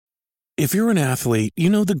If you're an athlete, you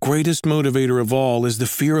know the greatest motivator of all is the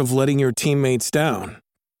fear of letting your teammates down.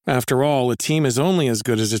 After all, a team is only as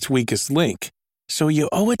good as its weakest link. So you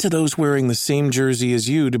owe it to those wearing the same jersey as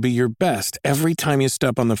you to be your best every time you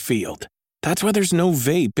step on the field. That's why there's no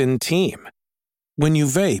vape in team. When you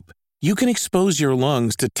vape, you can expose your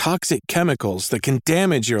lungs to toxic chemicals that can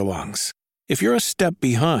damage your lungs. If you're a step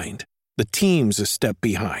behind, the team's a step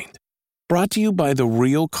behind. Brought to you by The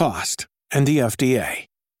Real Cost and the FDA.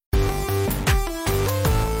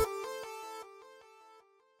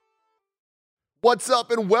 What's up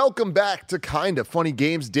and welcome back to Kinda Funny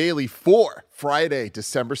Games Daily for Friday,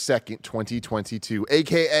 December 2nd, 2022,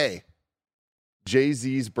 aka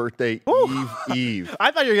Jay-Z's birthday eve. I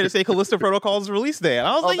thought you were going to say Callisto Protocol's release day. And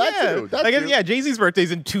I was yeah, Jay-Z's birthday's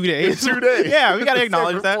in 2 days. In 2 days. Yeah, we got to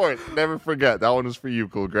acknowledge that. Point. Never forget. That one was for you,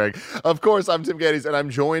 cool Greg. Of course, I'm Tim Geddes, and I'm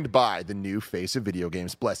joined by the new face of video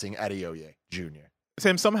games, Blessing Adeoye Jr.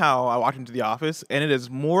 Tim, somehow I walked into the office and it is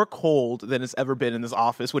more cold than it's ever been in this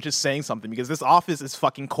office, which is saying something because this office is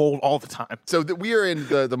fucking cold all the time. So we are in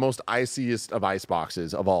the most iciest of ice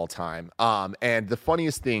boxes of all time. And the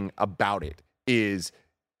funniest thing about it is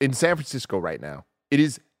in San Francisco right now, it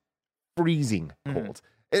is freezing cold.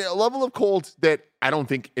 A level of cold that I don't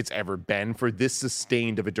think it's ever been for this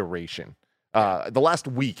sustained of a duration. The last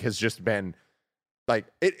week has just been like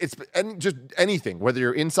it's just anything, whether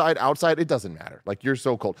you're inside, outside, it doesn't matter. Like you're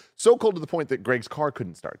so cold to the point that Greg's car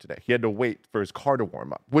couldn't start today. He had to wait for his car to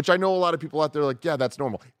warm up, which I know a lot of people out there are like, yeah, that's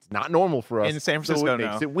normal. It's not normal for us in San Francisco. So it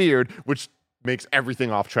makes it weird, which makes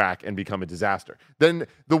everything off track and become a disaster. Then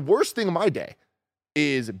the worst thing of my day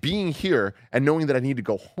is being here and knowing that I need to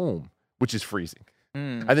go home, which is freezing.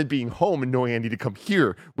 And then being home and knowing I need to come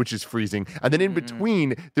here, which is freezing. And then in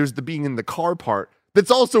between, there's the being in the car part that's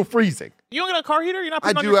also freezing. You don't get a car heater? You're not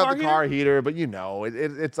putting I on do your have car a heater? car heater, but you know,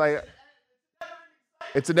 it's like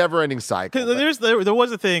it's a never-ending cycle. There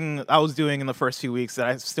was a thing I was doing in the first few weeks that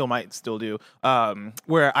I might do,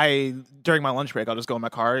 where during my lunch break I'll just go in my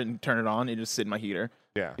car and turn it on and just sit in my heater.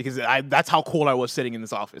 Yeah, because that's how cold I was sitting in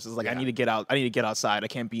this office. It's like I need to get out. I need to get outside. I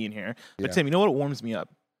can't be in here. But Tim, you know what warms me up?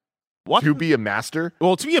 What? To be a master?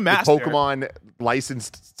 Well, to be a master. The Pokemon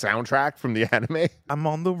licensed soundtrack from the anime. I'm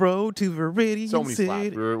on the road to Viridian So many City.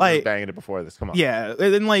 slaps. We were banging it before this. Come on. Yeah,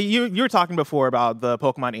 and like you were talking before about the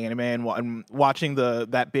Pokemon anime and watching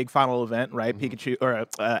that big final event, right? Pikachu or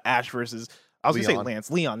Ash versus gonna say Lance.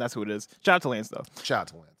 Leon, that's who it is. Shout out to Lance though. Shout out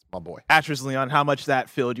to Lance, my boy. Ash versus Leon. How much that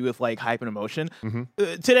filled you with like hype and emotion.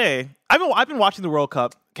 Today, I've been watching the World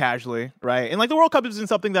Cup casually, right? And like the World Cup has been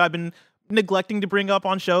something that I've been neglecting to bring up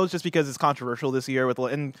on shows just because it's controversial this year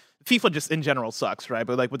and FIFA just in general sucks, right?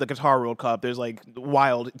 But like with the Qatar World Cup, there's like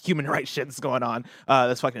wild human rights shit that's going on.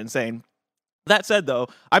 That's fucking insane. That said, though,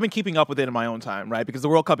 I've been keeping up with it in my own time, right? Because the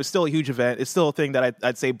World Cup is still a huge event. It's still a thing that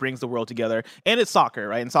I'd say brings the world together. And it's soccer,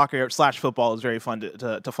 right? And soccer/football is very fun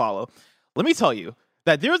to follow. Let me tell you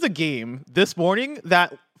that there's a game this morning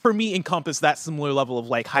that, for me, encompassed that similar level of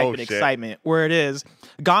like hype and excitement, where it is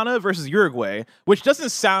Ghana versus Uruguay, which doesn't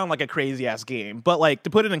sound like a crazy-ass game. But like to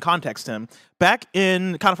put it in context, Tim, back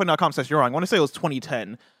in kindoffunny.com/you're wrong, I want to say it was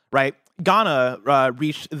 2010, right? Ghana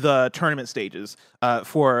reached the tournament stages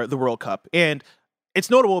for the World Cup. And it's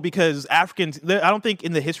notable because Africans, I don't think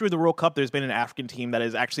in the history of the World Cup there's been an African team that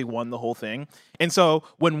has actually won the whole thing. And so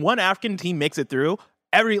when one African team makes it through,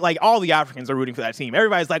 all the Africans are rooting for that team.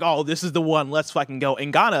 Everybody's like, oh, this is the one. Let's fucking go.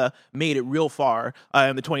 And Ghana made it real far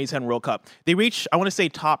in the 2010 World Cup. They reach, I want to say,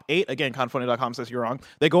 top 8. Again, kindoffunny.com says you're wrong.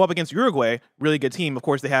 They go up against Uruguay, really good team. Of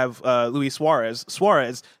course, they have Luis Suarez.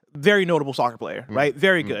 Suarez, very notable soccer player, right?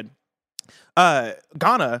 Very good.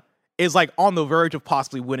 Ghana is like on the verge of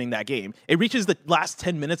possibly winning that game. It reaches the last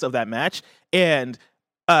 10 minutes of that match, and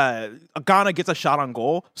Ghana gets a shot on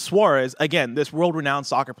goal. Suarez, again, this world-renowned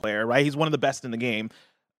soccer player, right? He's one of the best in the game.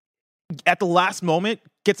 At the last moment,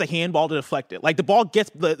 gets a handball to deflect it. Like the ball gets,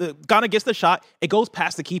 Ghana gets the shot, it goes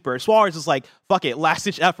past the keeper. Suarez is like, fuck it,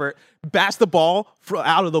 last-ditch effort, bats the ball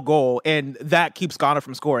out of the goal, and that keeps Ghana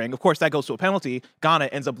from scoring. Of course, that goes to a penalty. Ghana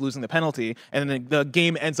ends up losing the penalty, and then the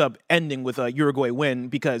game ends up ending with a Uruguay win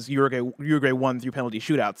because Uruguay won through penalty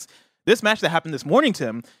shootouts. This match that happened this morning,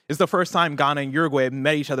 Tim, is the first time Ghana and Uruguay have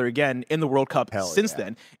met each other again in the World Cup since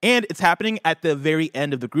then. And it's happening at the very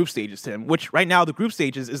end of the group stages, Tim, which right now the group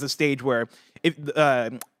stages is a stage where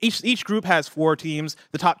each group has 4 teams.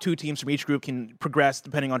 The top 2 teams from each group can progress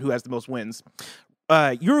depending on who has the most wins.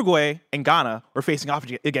 Uruguay and Ghana are facing off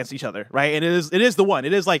against each other, right? And it is the one.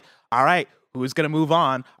 It is like, all right, who's going to move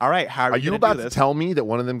on? All right, how are you about to tell me that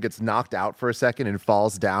one of them gets knocked out for a second and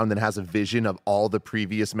falls down, then has a vision of all the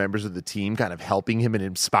previous members of the team kind of helping him and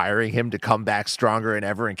inspiring him to come back stronger than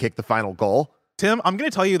ever and kick the final goal? Tim, I'm going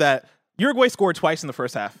to tell you that Uruguay scored twice in the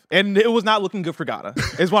first half, and it was not looking good for Ghana,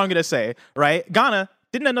 is what I'm going to say, right? Ghana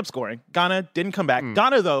didn't end up scoring. Ghana didn't come back.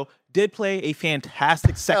 Ghana, though, did play a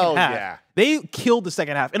fantastic second half. Yeah. They killed the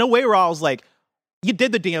second half in a way where I was like, you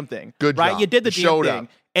did the damn thing. Good right? job. You did the damn thing. Up.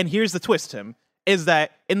 And here's the twist, Tim, is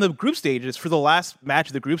that in the group stages, for the last match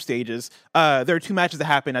of the group stages, there are 2 matches that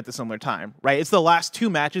happen at the similar time, right? It's the last 2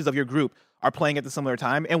 matches of your group are playing at the similar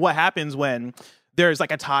time. And what happens when there's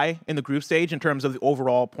like a tie in the group stage in terms of the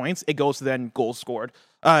overall points, it goes to then goals scored.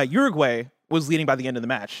 Uruguay was leading by the end of the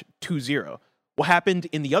match, 2-0. What happened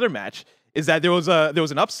in the other match is that there was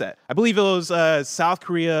an upset. I believe it was South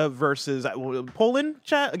Korea versus Poland.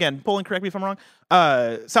 Chat again, Poland. Correct me if I'm wrong.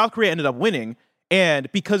 South Korea ended up winning,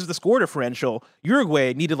 and because of the score differential,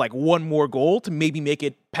 Uruguay needed like 1 more goal to maybe make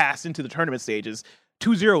it past into the tournament stages.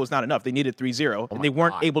 2-0 was not enough. They needed 3-0, and they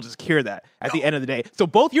weren't able to secure that at the end of the day. So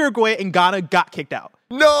both Uruguay and Ghana got kicked out.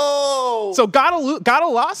 No! So Ghana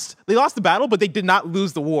lost. They lost the battle, but they did not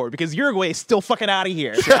lose the war because Uruguay is still fucking out of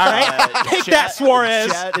here. All right? Take that,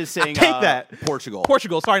 Suarez. Chat is saying Take that. Portugal.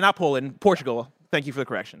 Portugal. Sorry, not Poland. Portugal. Thank you for the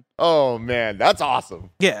correction. Oh, man. That's awesome.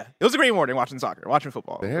 Yeah. It was a great morning watching soccer, watching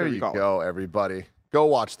football. There you go, everybody. Go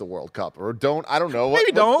watch the World Cup. Or don't. I don't know.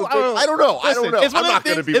 Maybe don't. I don't know. Listen, I'm not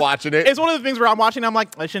going to be watching it. It's one of the things where I'm watching, I'm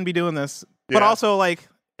like, I shouldn't be doing this. But Yeah. also, like,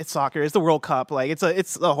 it's soccer. It's the World Cup. Like,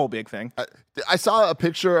 it's a whole big thing. I saw a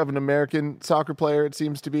picture of an American soccer player, it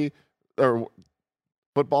seems to be, or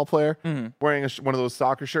football player, wearing one of those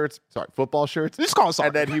soccer shirts. Sorry, football shirts. Just call it soccer.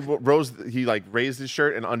 And then he raised his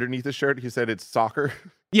shirt, and underneath his shirt, he said it's soccer.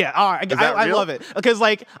 Yeah, I love it because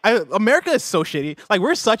like America is so shitty. Like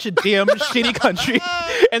we're such a damn shitty country,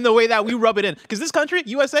 and the way that we rub it in. Because this country,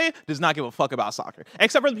 USA, does not give a fuck about soccer,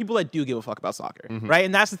 except for the people that do give a fuck about soccer, right?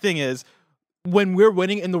 And that's the thing is, when we're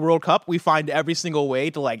winning in the World Cup, we find every single way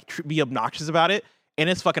to like be obnoxious about it. And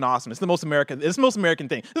it's fucking awesome. It's the most American thing.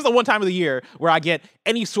 This is the one time of the year where I get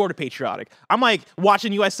any sort of patriotic. I'm like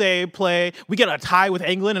watching USA play. We get a tie with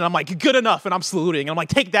England, and I'm like, good enough, and I'm saluting. And I'm like,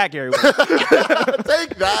 take that, Gary Whitta.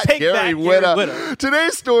 Take that, Gary Whitta.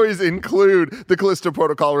 Today's stories include the Callisto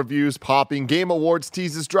Protocol reviews popping, Game Awards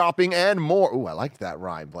teases dropping, and more. Ooh, I liked that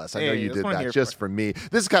rhyme, Bless. I know you did that just for me.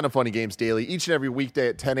 This is Kind of Funny Games Daily, each and every weekday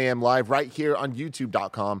at 10 a.m. live right here on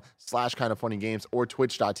youtube.com/kindoffunnygames or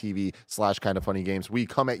twitch.tv/kindoffunnygames. We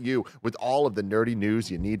come at you with all of the nerdy news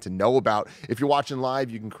you need to know about. If you're watching live,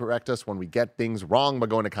 you can correct us when we get things wrong by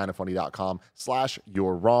going to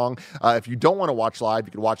kindoffunny.com/you're-wrong. If you don't want to watch live,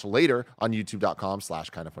 you can watch later on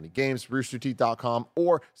youtube.com/kindoffunnygames, roosterteeth.com,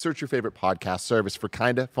 or search your favorite podcast service for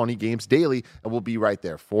Kinda Funny Games Daily, and we'll be right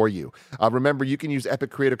there for you. Remember, you can use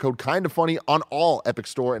Epic creator code KindaFunny on all Epic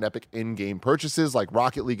Store and Epic in-game purchases like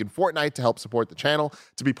Rocket League and Fortnite to help support the channel.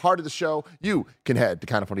 To be part of the show, you can head to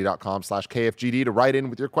kindoffunny.com/KFGD to write in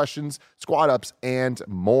with your questions, squad ups, and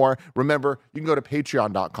more. Remember, you can go to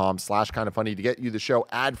patreon.com/kindoffunny to get you the show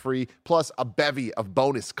ad-free, plus a bevy of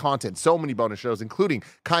bonus content. So many bonus shows, including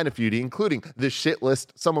Kind of Feudy, including the shit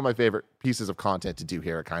list, some of my favorite pieces of content to do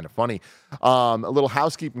here at Kind of Funny. A little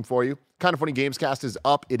housekeeping for you. Kind of Funny Gamescast is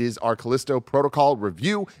up. It is our Callisto Protocol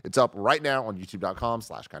review. It's up right now on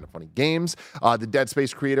youtube.com/kindoffunnygames. The Dead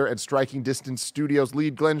Space creator and Striking Distance Studios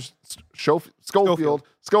lead Glenn Schofield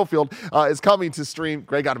is coming to stream.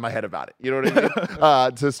 Greg got in my head about it. You know what I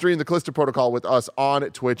mean? To stream the Callisto Protocol with us on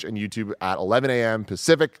Twitch and YouTube at 11 a.m.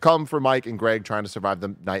 Pacific. Come for Mike and Greg trying to survive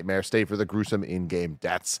the nightmare. Stay for the gruesome in-game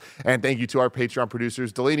deaths. And thank you to our Patreon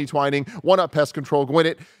producers, Delaney Twining, One Up Pest Control,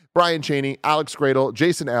 Gwyneth, Brian Cheney, Alex Gradle,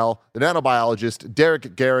 Jason L., the nanobiologist,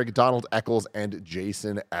 Derek Garrick, Donald Eccles, and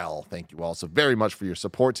Jason L. Thank you all so very much for your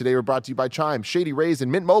support. Today we're brought to you by Chime, Shady Rays,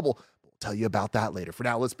 and Mint Mobile. We'll tell you about that later. For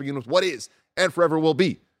now, let's begin with what is and forever will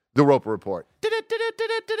be the Roper Report.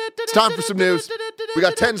 It's time for some news. We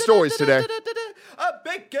got 10 stories today. A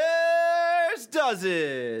baker's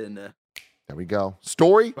dozen. There we go.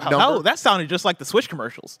 Story number. Oh, that sounded just like the Switch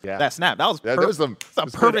commercials. Yeah. That snap. That was There was some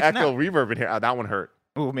perfect echo snap. reverb in here. That one hurt.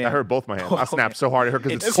 Oh man, I hurt both my hands. I snapped so hard it hurt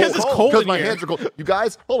because It's 'cause it's cold Because in my here. hands are cold. You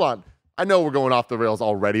guys, hold on. I know we're going off the rails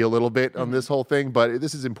already a little bit on this whole thing, but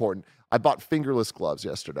this is important. I bought fingerless gloves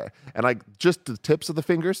yesterday, and just the tips of the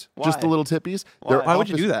fingers, just the little tippies. Why would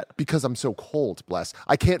you do that? Because I'm so cold, Bless.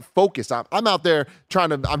 I can't focus. I'm out there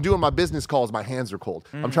I'm doing my business calls. My hands are cold.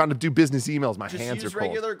 I'm trying to do business emails. My hands are Just use cold.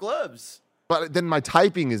 regular gloves. But then my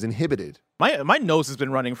typing is inhibited. My nose has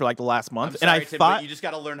been running for like the last month, I'm sorry, and I Tim, thought but you just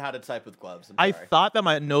got to learn how to type with gloves. I sorry. thought that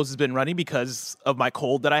my nose has been running because of my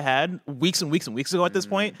cold that I had weeks and weeks and weeks ago at this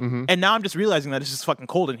point. And now I'm just realizing that it's just fucking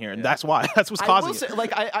cold in here, and that's why. That's what's I causing will say, it.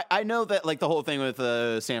 like I know that like the whole thing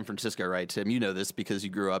with San Francisco, right, Tim? You know this because you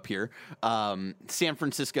grew up here. San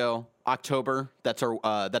Francisco, October. That's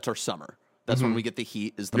our summer. That's when we get the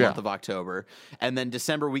heat, is the month of October. And then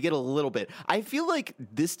December, we get a little bit. I feel like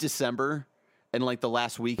this December and like the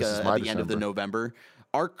last week at the end of the November,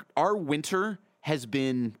 our winter has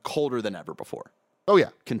been colder than ever before. Oh, yeah.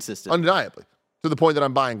 Consistent. Undeniably. To the point that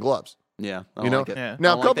I'm buying gloves. Yeah. You know? Like it. Yeah.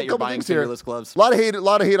 Now, I a couple buying things here. fingerless gloves. A lot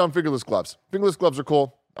of hate on fingerless gloves. Fingerless gloves are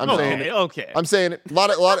cool. I'm saying it. Okay. I'm saying it. A lot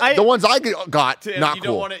of the ones I got, Tim, not you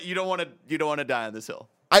cool. You don't want to die on this hill.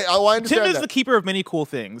 I understand Tim is that. the keeper of many cool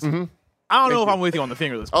things. I don't know if I'm with you on the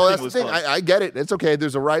fingerless. Oh, that's the fingerless thing. gloves. I get it. It's okay.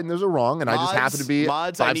 There's a right and there's a wrong, and I just happen to be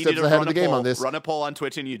Mods, 5 I need steps you to ahead run of the a game poll. on this. Run a poll on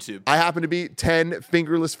Twitch and YouTube. I happen to be 10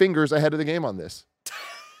 fingerless fingers ahead of the game on this.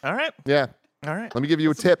 All right. Yeah. All right. Let me give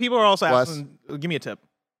you a tip. People are also Wes. asking, give me a tip.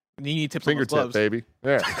 You need tips Finger on those gloves. tip, baby.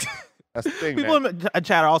 Yeah. That's the thing, People man. in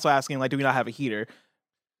chat are also asking, like, do we not have a heater?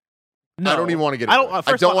 No, I don't even want to get I into don't. it.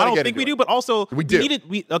 First of all, I wanna don't get think we into do, but also We do.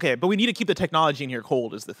 but we need to keep the technology in here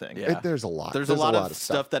cold. Is the thing. Yeah. There's a lot. There's a lot of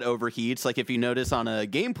stuff that overheats. Like if you notice on a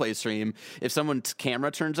gameplay stream, if someone's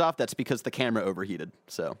camera turns off, that's because the camera overheated.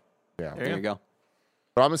 So Yeah. there you go.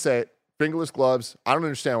 But I'm going to say it. Fingerless gloves, I don't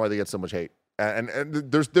understand why they get so much hate. And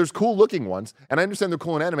there's cool looking ones, and I understand they're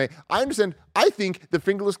cool in anime. I think the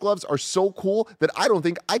fingerless gloves are so cool that I don't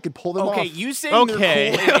think I could pull them off. Okay, you saying they're cool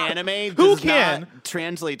in anime Who does can? not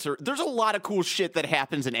translate to... There's a lot of cool shit that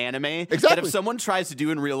happens in anime that Exactly. if someone tries to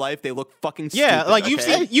do in real life, they look fucking Yeah, stupid. like you've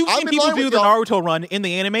okay? seen I'm in people line do with the y'all. Naruto run in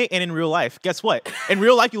the anime and in real life. Guess what? In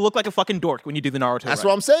real life, you look like a fucking dork when you do the Naruto. That's run.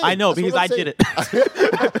 what I'm saying. I know That's because what I I'm saying.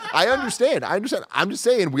 did it. I understand. I'm just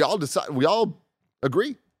saying we all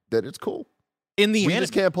agree that it's cool. In the We anime.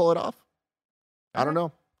 just can't pull it off. I don't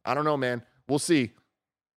know, man. We'll see.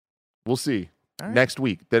 All right. Next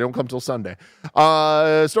week. They don't come till Sunday.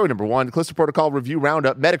 Story number 1, Callisto Protocol review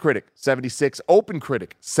roundup. Metacritic 76,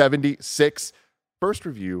 OpenCritic 76. First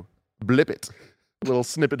review, blip it. Little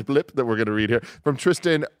snippet blip that we're going to read here from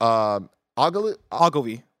Tristan Ogilvy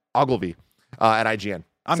at IGN.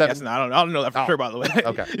 I'm guessing. I don't know that for sure, by the way.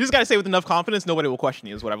 Okay. You just got to say with enough confidence, nobody will question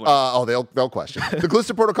you, is what I've learned. They'll question. The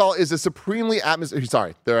Callisto Protocol is a supremely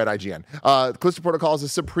Sorry, they're at IGN. The Callisto Protocol is a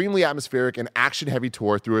supremely atmospheric and action-heavy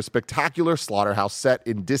tour through a spectacular slaughterhouse set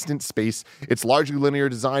in distant space. Its largely linear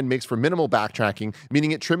design makes for minimal backtracking,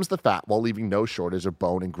 meaning it trims the fat while leaving no shortage of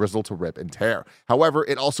bone and gristle to rip and tear. However,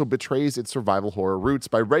 it also betrays its survival horror roots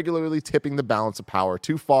by regularly tipping the balance of power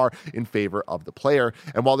too far in favor of the player.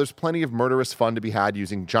 And while there's plenty of murderous fun to be had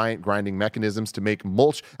using giant grinding mechanisms to make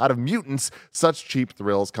mulch out of mutants, such cheap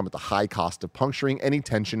thrills come at the high cost of puncturing any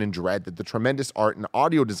tension and dread that the tremendous art and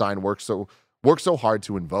audio design work so hard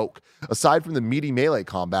to invoke. Aside from the meaty melee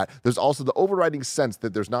combat, there's also the overriding sense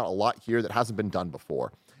that there's not a lot here that hasn't been done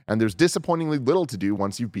before. And there's disappointingly little to do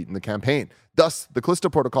once you've beaten the campaign. Thus, the Callisto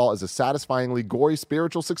Protocol is a satisfyingly gory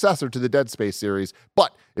spiritual successor to the Dead Space series,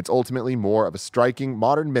 but it's ultimately more of a striking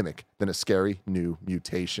modern mimic than a scary new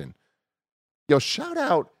mutation. Yo, shout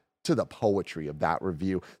out to the poetry of that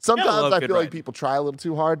review. Sometimes I feel like people try a little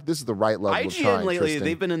too hard. This is the right level of trying, IGN lately, Tristan.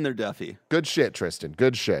 they've been in their Duffy. Good shit, Tristan.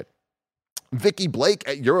 Good shit. Vicky Blake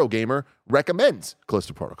at Eurogamer recommends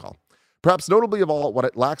Callisto Protocol. Perhaps notably of all, what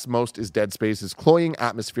it lacks most is Dead Space's cloying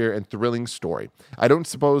atmosphere and thrilling story. I don't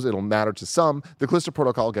suppose it'll matter to some. The Callisto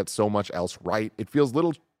Protocol gets so much else right. It feels a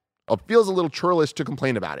little churlish to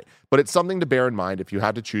complain about it, but it's something to bear in mind if you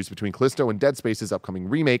had to choose between Callisto and Dead Space's upcoming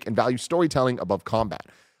remake and value storytelling above combat.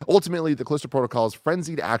 Ultimately, the Callisto Protocol's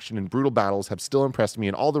frenzied action and brutal battles have still impressed me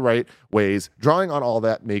in all the right ways, drawing on all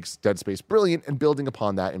that makes Dead Space brilliant and building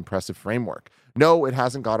upon that impressive framework. No, it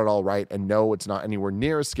hasn't got it all right, and no, it's not anywhere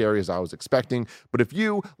near as scary as I was expecting, but if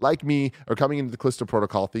you, like me, are coming into the Callisto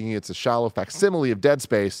Protocol thinking it's a shallow facsimile of Dead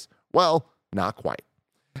Space, well, not quite.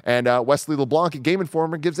 And Wesley LeBlanc at Game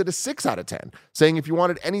Informer gives it a 6 out of 10, saying if you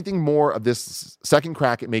wanted anything more of this second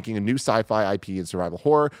crack at making a new sci-fi IP in survival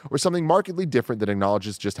horror, or something markedly different that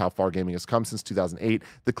acknowledges just how far gaming has come since 2008,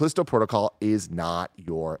 the Callisto Protocol is not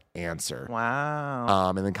your answer.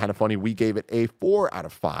 Wow. And then Kind of Funny, we gave it a 4 out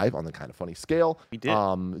of 5 on the Kind of Funny scale. We did.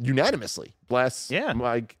 Unanimously.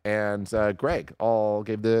 Mike and Greg all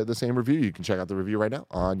gave the same review. You can check out the review right now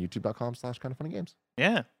on youtube.com/kindoffunnygames.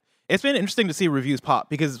 Yeah. It's been interesting to see reviews pop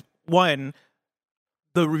because, one,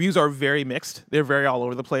 the reviews are very mixed. They're very all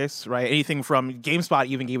over the place, right? Anything from GameSpot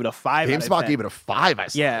even gave it a 5 out of 10. GameSpot gave it a 5, I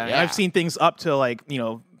said. Yeah, I've seen things up to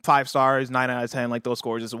 5 stars, 9 out of 10, like those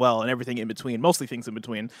scores as well, and everything in between, mostly things in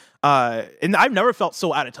between. And I've never felt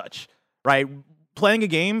so out of touch, right? Playing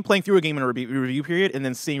through a game in a review period and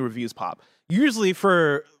then seeing reviews pop. Usually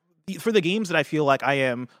for for the games that I feel like I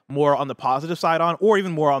am more on the positive side on, or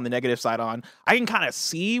even more on the negative side on, I can kind of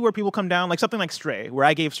see where people come down. Like something like Stray, where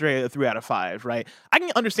I gave Stray a 3 out of 5, right? I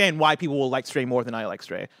can understand why people will like Stray more than I like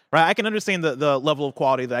Stray, right? I can understand the level of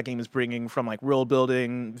quality that game is bringing from like world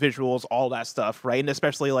building, visuals, all that stuff, right? And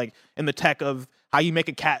especially like in the tech of how you make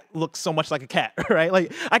a cat look so much like a cat, right?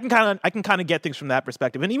 Like I can kind of get things from that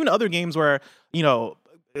perspective. And even other games where,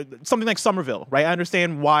 something like Somerville, right? I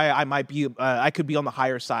understand why I could be on the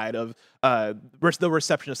higher side of the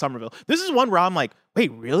reception of Somerville. This is one where I'm like,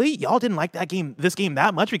 wait, really? Y'all didn't like this game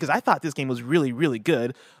that much? Because I thought this game was really, really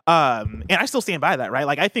good. And I still stand by that, right?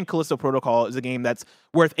 Like I think Callisto Protocol is a game that's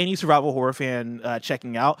worth any survival horror fan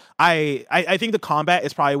checking out. I think the combat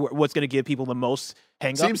is probably what's going to give people the most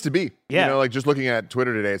hang up. Seems to be. Yeah. Like just looking at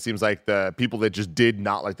Twitter today, it seems like the people that just did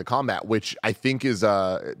not like the combat, which I think is,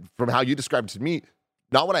 from how you described it to me,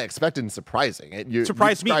 not what I expected and surprising. You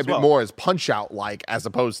surprised me as well. It more as Punch-Out like, as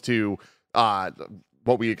opposed to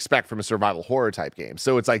what we expect from a survival horror type game.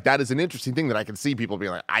 So it's like that is an interesting thing that I can see people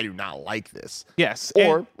being like, I do not like this. Yes.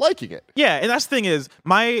 Or liking it. Yeah, and that's the thing is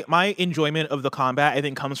my enjoyment of the combat I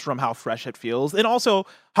think comes from how fresh it feels, and also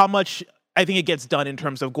how much I think it gets done in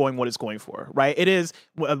terms of going what it's going for, right? It is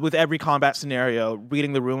with every combat scenario,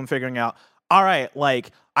 reading the room, figuring out, all right,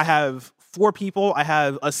 like I have 4 people, I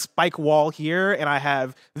have a spike wall here, and I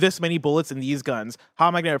have this many bullets in these guns. How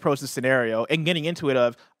am I going to approach this scenario? And getting into it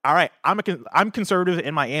of, all right, I'm conservative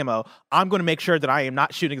in my ammo. I'm going to make sure that I am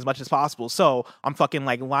not shooting as much as possible. So I'm fucking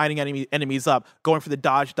like lining enemies up, going for the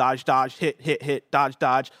dodge, hit,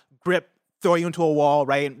 dodge, grip, throw you into a wall,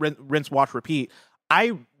 right? Rinse, watch, repeat.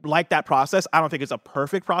 I like that process. I don't think it's a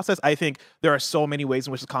perfect process. I think there are so many ways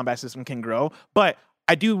in which the combat system can grow, but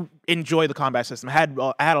I do enjoy the combat system. I had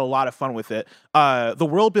a lot of fun with it. The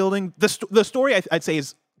world building, the story, I'd say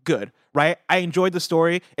is good, right? I enjoyed the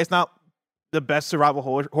story. It's not the best survival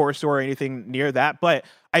horror story or anything near that, but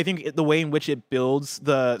I think the way in which it builds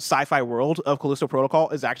the sci-fi world of Callisto Protocol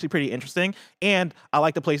is actually pretty interesting, and I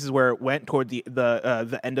like the places where it went toward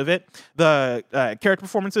the end of it. The character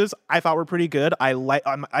performances I thought were pretty good. I like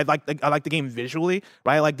the game visually,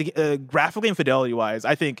 right? Like the graphically and fidelity wise,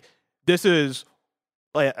 I think this is.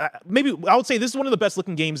 Maybe I would say this is one of the best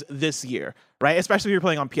looking games this year, right? Especially if you're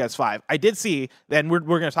playing on PS5. I did see, and we're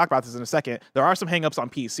going to talk about this in a second, there are some hangups on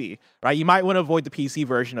PC, right? You might want to avoid the PC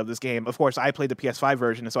version of this game. Of course, I played the PS5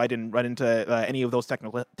 version, so I didn't run into any of those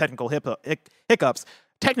technical hiccups.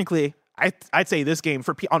 Technically, I'd say this game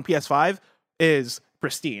on PS5 is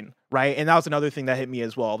pristine, right? And that was another thing that hit me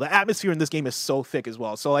as well. The atmosphere in this game is so thick as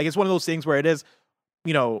well. So like it's one of those things where it is,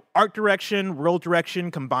 art direction, world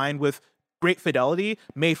direction combined with great fidelity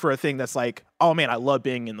made for a thing that's like, oh man, I love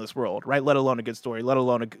being in this world, right? Let alone a good story, let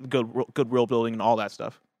alone a good world building and all that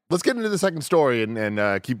stuff. Let's get into the second story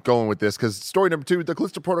and keep going with this, because story number 2, the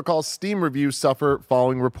Callisto Protocol's Steam reviews suffer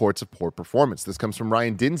following reports of poor performance. This comes from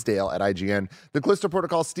Ryan Dinsdale at IGN. The Callisto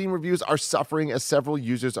Protocol Steam reviews are suffering as several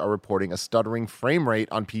users are reporting a stuttering frame rate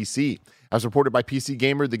on PC. As reported by PC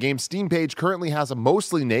Gamer, the game's Steam page currently has a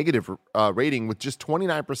mostly negative rating, with just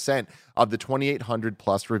 29% of the 2,800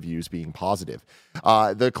 plus reviews being positive.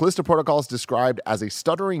 The Callisto Protocol is described as a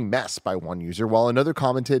stuttering mess by one user, while another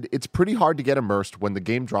commented, "It's pretty hard to get immersed when the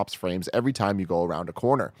game drops frames every time you go around a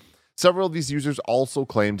corner." Several of these users also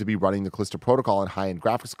claim to be running the Callisto Protocol on high-end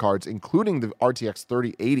graphics cards, including the RTX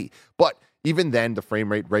 3080, but even then, the frame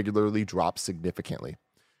rate regularly drops significantly.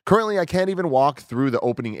 Currently, I can't even walk through the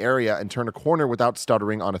opening area and turn a corner without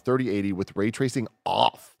stuttering on a 3080 with ray tracing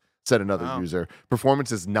off, said another user.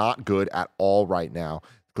 Performance is not good at all right now.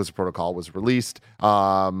 Callisto Protocol was released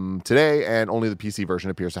today, and only the PC version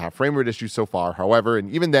appears to have frame rate issues so far. However, and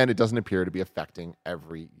even then, it doesn't appear to be affecting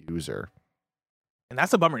every user. And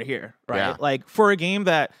that's a bummer to hear, right? Yeah. Like for a game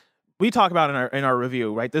that we talk about in our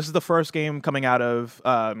review, right? This is the first game coming out of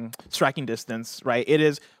Striking Distance, right? It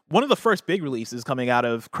is one of the first big releases coming out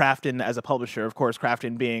of Krafton as a publisher. Of course,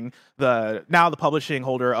 Krafton being the publishing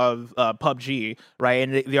holder of PUBG, right?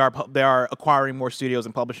 And they are acquiring more studios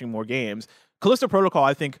and publishing more games. Callisto Protocol,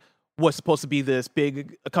 I think, was supposed to be this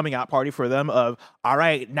big coming out party for them of, all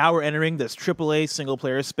right, now we're entering this AAA single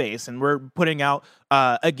player space, and we're putting out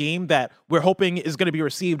a game that we're hoping is going to be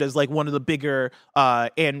received as like one of the bigger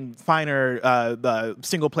and finer the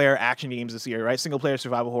single player action games this year, right? Single player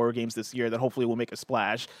survival horror games this year that hopefully will make a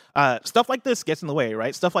splash. Stuff like this gets in the way,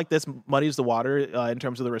 right? Stuff like this muddies the water in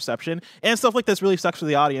terms of the reception, and stuff like this really sucks for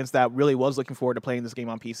the audience that really was looking forward to playing this game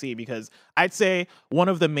on PC, because I'd say one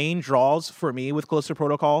of the main draws for me with Callisto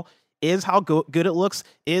Protocol is how good it looks,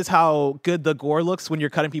 is how good the gore looks when you're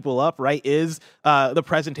cutting people up, right? Is the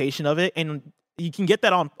presentation of it. And you can get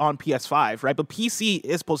that on PS5, right? But PC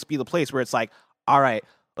is supposed to be the place where it's like, all right,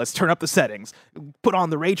 Let's turn up the settings, put on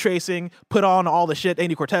the ray tracing, put on all the shit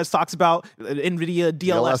Andy Cortez talks about, NVIDIA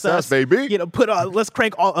DLSS, baby. Let's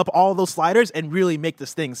crank up all those sliders and really make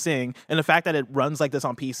this thing sing. And the fact that it runs like this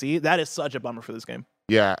on PC, that is such a bummer for this game.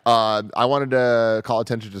 Yeah, I wanted to call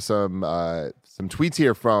attention to some tweets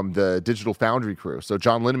here from the Digital Foundry crew. So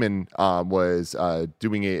John Linneman was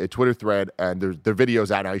doing a Twitter thread, and their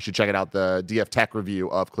video's out now. You should check it out, the DF Tech review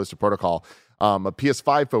of Callisto Protocol. A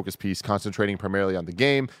PS5 focused piece concentrating primarily on the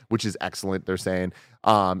game, which is excellent, they're saying.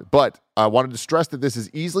 But I wanted to stress that this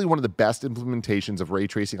is easily one of the best implementations of ray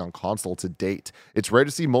tracing on console to date. It's rare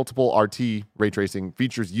to see multiple RT ray tracing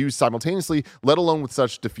features used simultaneously, let alone with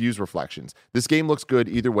such diffuse reflections. This game looks good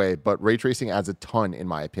either way, but ray tracing adds a ton in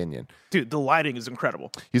my opinion. Dude, the lighting is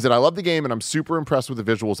incredible. He said, I love the game and I'm super impressed with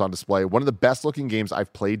the visuals on display. One of the best looking games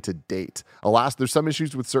I've played to date. Alas, there's some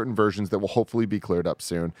issues with certain versions that will hopefully be cleared up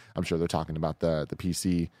soon. I'm sure they're talking about the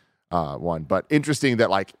PC one, but interesting that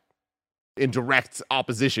like in direct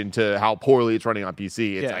opposition to how poorly it's running on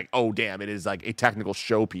PC, it's like, oh damn, it is like a technical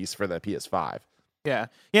showpiece for the PS5. Yeah,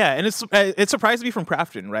 and it surprised me from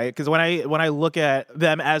Krafton, right? Because when I look at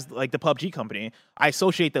them as like the PUBG company, I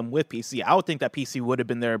associate them with PC. I would think that PC would have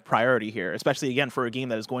been their priority here, especially again for a game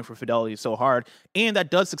that is going for fidelity so hard, and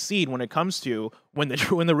that does succeed when it comes to when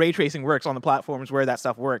the ray tracing works on the platforms where that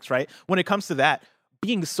stuff works, right? When it comes to that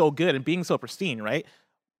being so good and being so pristine, right?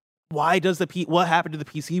 Why does what happened to the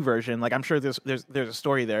PC version? Like, I'm sure there's a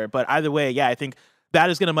story there, but either way, yeah, I think that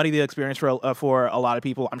is going to muddy the experience for a lot of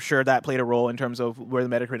people. I'm sure that played a role in terms of where the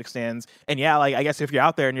Metacritic stands. And yeah, like I guess if you're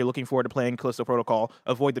out there and you're looking forward to playing Callisto Protocol,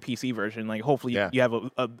 avoid the PC version. Like, hopefully you have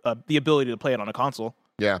the ability to play it on a console.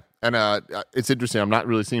 Yeah, and it's interesting. I'm not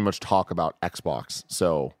really seeing much talk about Xbox,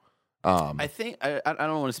 so I think I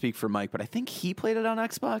don't want to speak for Mike, but I think he played it on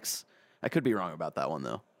Xbox. I could be wrong about that one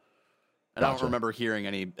though. And I don't remember hearing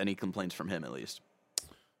any complaints from him, at least.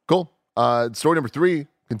 Cool. Story number 3,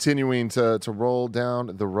 continuing to roll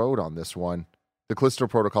down the road on this one. The Callisto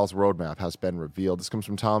Protocol's roadmap has been revealed. This comes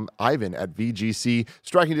from Tom Ivan at VGC.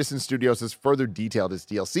 Striking Distance Studios has further detailed its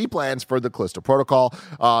DLC plans for the Callisto Protocol.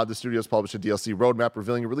 The studios published a DLC roadmap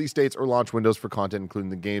revealing release dates or launch windows for content, including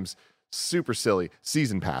the game's super silly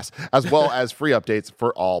season pass, as well as free updates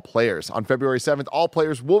for all players. On February 7th, all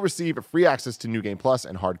players will receive free access to New Game Plus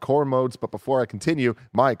and hardcore modes. But before I continue,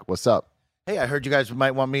 Mike, what's up? Hey, I heard you guys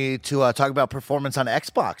might want me to talk about performance on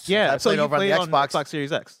Xbox. Yeah, I played over on the Xbox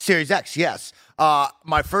Series X. Series X, yes.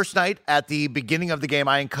 My first night at the beginning of the game,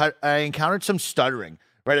 I encountered some stuttering.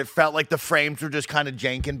 Right, it felt like the frames were just kind of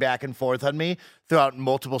janking back and forth on me throughout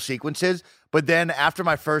multiple sequences. But then after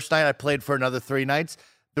my first night, I played for another 3 nights.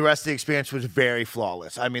 The rest of the experience was very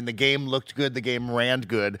flawless. I mean, the game looked good. The game ran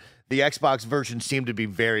good. The Xbox version seemed to be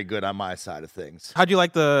very good on my side of things. How'd you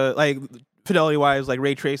like fidelity-wise, like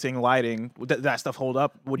ray tracing, lighting? That stuff hold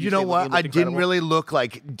up? You know what? I didn't really look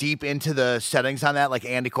like deep into the settings on that like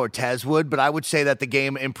Andy Cortez would, but I would say that the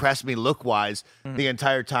game impressed me look-wise the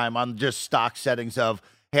entire time on just stock settings of,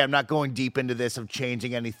 hey, I'm not going deep into this, of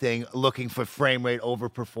changing anything, looking for frame rate over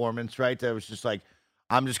performance, right? That was just like,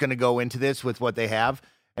 I'm just going to go into this with what they have.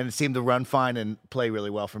 And it seemed to run fine and play really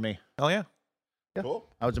well for me. Oh, yeah. Cool.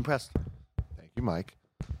 I was impressed. Thank you, Mike.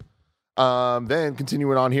 Then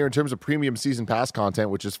continuing on here in terms of premium season pass content,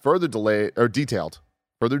 which is further detailed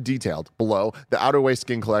below, the Outer Way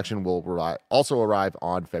skin collection will also arrive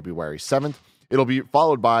on February 7th. It'll be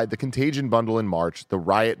followed by the Contagion bundle in March, the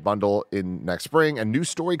Riot bundle in next spring, and new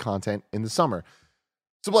story content in the summer.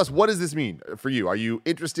 So, Bless, what does this mean for you? Are you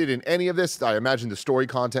interested in any of this? I imagine the story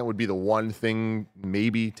content would be the one thing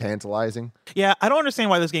maybe tantalizing. Yeah, I don't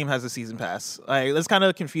understand why this game has a season pass. Like, that's kind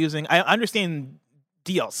of confusing. I understand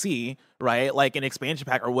DLC, right? Like an expansion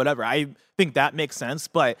pack or whatever. I think that makes sense,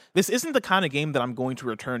 but this isn't the kind of game that I'm going to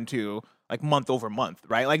return to like month over month,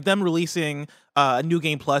 right? Like them releasing a New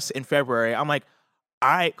Game Plus in February. I'm like, all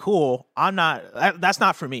right, cool. That's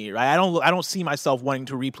not for me, right? I don't see myself wanting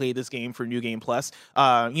to replay this game for New Game Plus.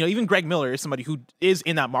 Even Greg Miller is somebody who is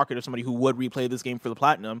in that market of somebody who would replay this game for the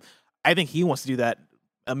Platinum. I think he wants to do that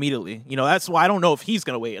immediately. That's why I don't know if he's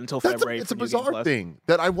going to wait until February. It's a bizarre thing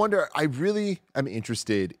that I wonder. I really am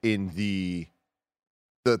interested in the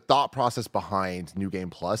thought process behind New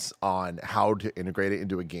Game Plus on how to integrate it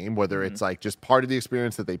into a game, whether it's like just part of the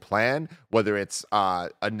experience that they plan, whether it's a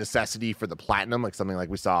necessity for the Platinum, like something like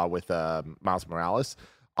we saw with Miles Morales,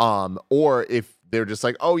 or if they're just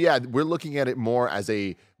like, oh yeah, we're looking at it more as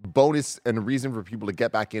a bonus and a reason for people to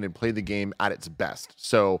get back in and play the game at its best.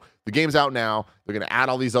 So the game's out now. They're going to add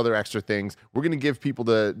all these other extra things. We're going to give people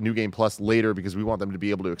the New Game Plus later because we want them to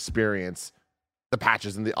be able to experience the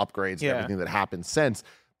patches and the upgrades and everything that happened since.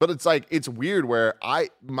 But it's like, it's weird where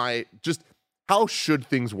how should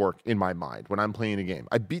things work in my mind when I'm playing a game?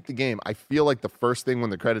 I beat the game. I feel like the first thing when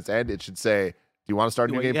the credits end, it should say, do you want to start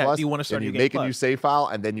a new game plus? Do you want to start and a new you game make plus? a new save file,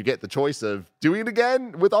 and then you get the choice of doing it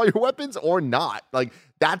again with all your weapons or not. Like,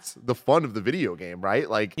 that's the fun of the video game, right?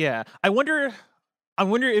 Like, yeah. I wonder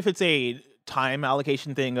if it's a time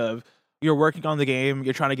allocation thing of you're working on the game,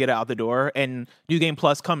 you're trying to get it out the door, and New Game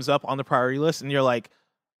Plus comes up on the priority list, and you're like,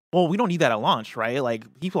 well, we don't need that at launch, right?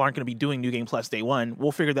 Like, people aren't going to be doing New Game Plus day one.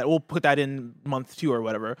 We'll put that in month 2 or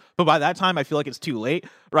whatever. But by that time, I feel like it's too late,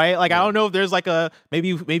 right? Like, I don't know if there's like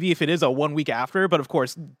maybe if it is a 1 week after, but of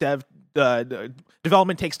course,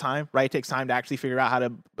 development takes time, right? It takes time to actually figure out how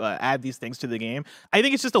to add these things to the game. I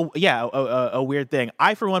think it's just a weird thing.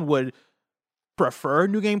 I, for one, would prefer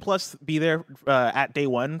New Game Plus be there at day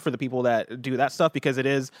one for the people that do that stuff, because it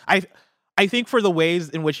is, I think for the ways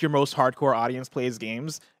in which your most hardcore audience plays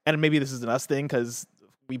games, and maybe this is an us thing because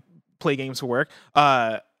we play games for work,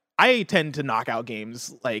 I tend to knock out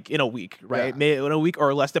games like in a week, right? Yeah. In a week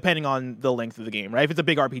or less, depending on the length of the game, right? If it's a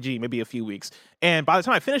big RPG, maybe a few weeks. And by the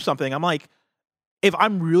time I finish something, I'm like, if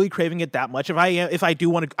I'm really craving it that much, if I do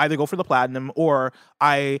want to either go for the platinum or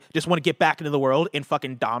I just want to get back into the world and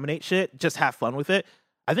fucking dominate shit, just have fun with it,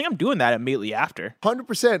 I think I'm doing that immediately after.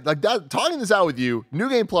 100%. Like that, talking this out with you, New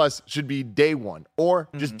Game Plus should be day one, or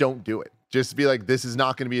just don't do it. Just be like, this is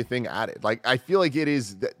not going to be a thing added. Like, I feel like it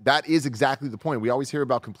is, that is exactly the point. We always hear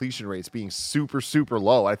about completion rates being super, super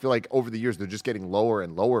low. I feel like over the years, they're just getting lower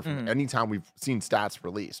and lower from anytime we've seen stats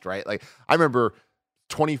released, right? Like, I remember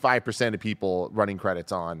 25% of people running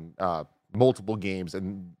credits on multiple games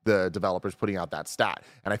and the developers putting out that stat.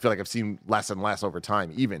 And I feel like I've seen less and less over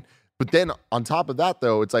time even. But then on top of that,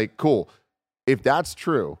 though, it's like, cool. If that's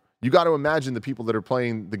true, you got to imagine the people that are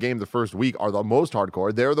playing the game the first week are the most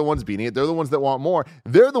hardcore. They're the ones beating it. They're the ones that want more.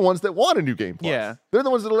 They're the ones that want a New Game Plus. Yeah. They're the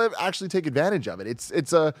ones that'll actually take advantage of it.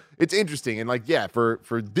 It's interesting. And like, yeah, for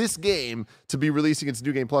this game to be releasing its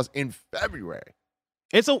New Game Plus in February.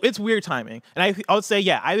 It's weird timing. And I would say,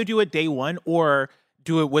 yeah, either do it day one or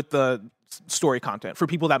do it with the story content for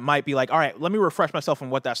people that might be like, all right, let me refresh myself on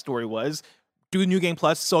what that story was. Do New Game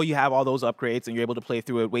Plus so you have all those upgrades and you're able to play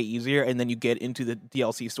through it way easier, and then you get into the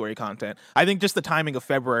DLC story content. I think just the timing of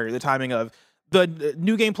February, the timing of the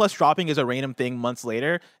New Game Plus dropping is a random thing months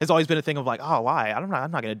later has always been a thing of like, oh, why? I'm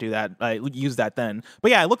not going to do that. Use that then.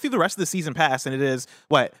 But yeah, I looked through the rest of the season pass, and it is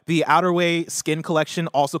the Outer Way skin collection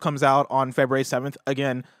also comes out on February 7th.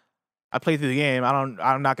 Again, I played through the game.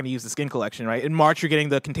 I'm not going to use the skin collection, right? In March, you're getting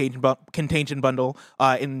the Contagion bundle.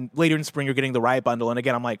 Later in spring, you're getting the Riot bundle. And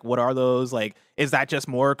again, I'm like, what are those? Like, is that just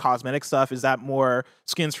more cosmetic stuff? Is that more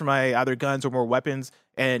skins for my other guns or more weapons?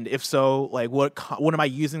 And if so, like, what am I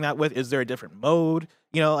using that with? Is there a different mode?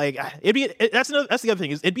 You know, like that's the other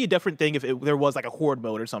thing, is it'd be a different thing if there was like a horde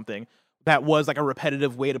mode or something that was like a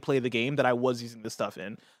repetitive way to play the game that I was using this stuff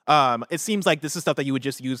in. It seems like this is stuff that you would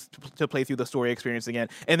just use to play through the story experience again.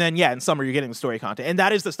 And then, yeah, in summer, you're getting the story content. And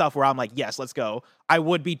that is the stuff where I'm like, yes, let's go. I'm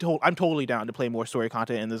totally down to play more story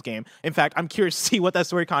content in this game. In fact, I'm curious to see what that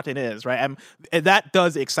story content is, right? That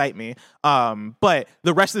does excite me. But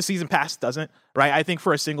the rest of the season pass doesn't, right? I think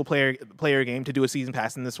for a single player game to do a season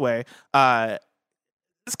pass in this way,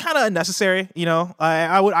 it's kind of unnecessary, you know.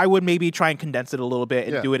 I would maybe try and condense it a little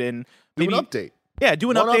bit and do it in maybe an update. Yeah,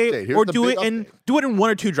 do an update or do it in 1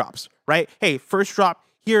 or 2 drops, right? Hey, first drop,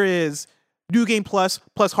 here is New Game Plus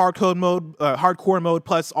hardcore mode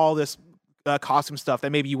plus all this costume stuff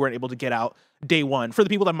that maybe you weren't able to get out day one for the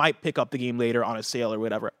people that might pick up the game later on a sale or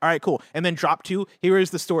whatever. All right, cool. And then drop 2, here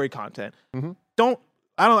is the story content.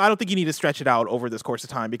 I don't think you need to stretch it out over this course of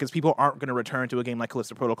time, because people aren't going to return to a game like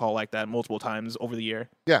Callisto Protocol like that multiple times over the year.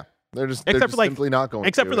 Yeah. They're just simply not going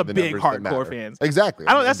except to. for the big hardcore fans. Exactly.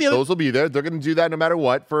 Those will be there. They're going to do that no matter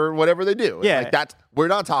what for whatever they do. Yeah. Like we're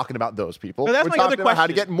not talking about those people. But that's we're my other talking about how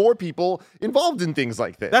to question. get more people involved in things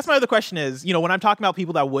like this. That's my other question is, you know, when I'm talking about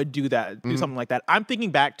people that would do that, do something like that, I'm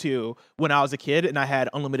thinking back to when I was a kid and I had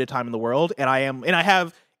unlimited time in the world, and I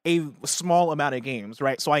have a small amount of games,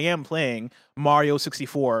 right? So I am playing Mario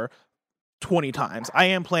 64 20 times. I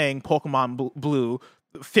am playing Pokemon Blue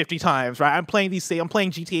 50 times, right? I'm playing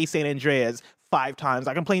GTA San Andreas 5 times.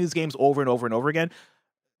 Like, I'm playing these games over and over and over again.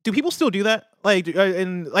 Do people still do that?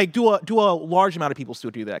 Do a large amount of people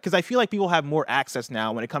still do that? Because I feel like people have more access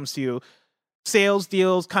now when it comes to sales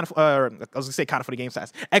deals, kind of funny Game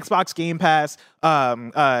Pass, Xbox Game Pass,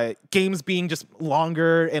 games being just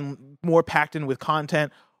longer and more packed in with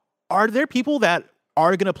content. Are there people that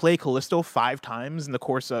are going to play Callisto 5 times in the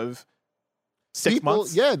course of 6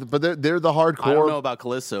 months? Yeah, but they're the hardcore. I don't know about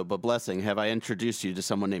Callisto, but Blessing, have I introduced you to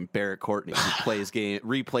someone named Barrett Courtney who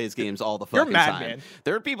replays games all the fucking You're mad, time? man.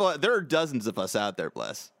 There are dozens of us out there,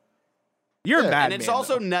 Bless. You're mad, and it's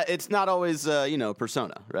also it's not always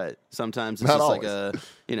Persona, right? Sometimes it's Not just always. like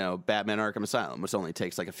a Batman Arkham Asylum, which only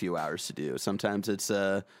takes like a few hours to do. Sometimes it's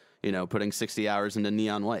putting 60 hours into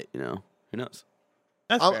Neon White. Who knows?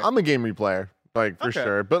 I'm a game replayer, like for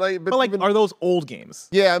sure. But even, are those old games?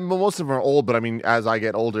 yeah, most of them are old. But I mean, as I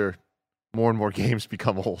get older, more and more games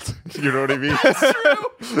become old. You know what I mean? That's true.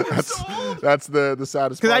 That's the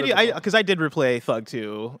saddest part. Because I did replay Thug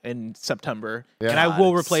 2 in September, Yeah. and I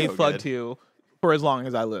will it's replay so Thug good. 2 for as long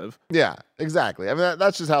as I live. Yeah, exactly. I mean,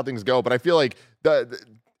 that's just how things go. But I feel like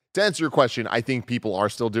to answer your question, I think people are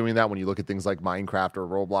still doing that when you look at things like Minecraft or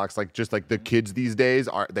Roblox. Like just like the kids these days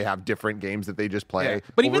they have different games that they just play. Yeah.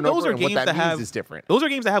 But over even and those over, are and what games that that means have is different. Those are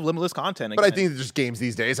games that have limitless content. But I again. think that just games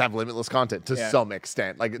these days have limitless content to some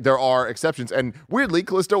extent. Like there are exceptions, and weirdly,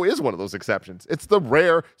 Callisto is one of those exceptions. It's the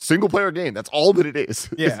rare single player game. That's all that it is.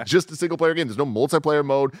 Yeah. It's just a single player game. There's no multiplayer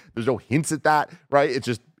mode. There's no hints at that. Right? It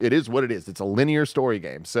is what it is. It's a linear story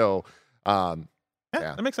game. So, yeah,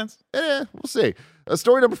 that makes sense. we'll see.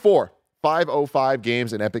 Story number 4. 505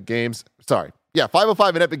 Games and Epic Games. Sorry. Yeah,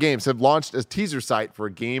 505 and Epic Games have launched a teaser site for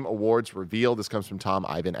a Game Awards reveal. This comes from Tom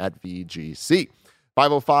Ivan at VGC.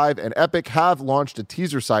 505 and Epic have launched a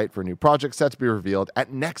teaser site for a new project set to be revealed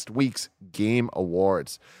at next week's Game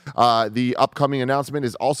Awards. The upcoming announcement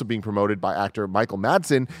is also being promoted by actor Michael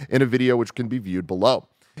Madsen in a video which can be viewed below.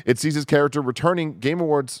 It sees his character returning Game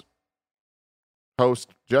Awards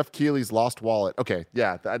host Jeff Keighley's lost wallet. Okay,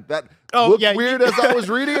 yeah, that looked weird as I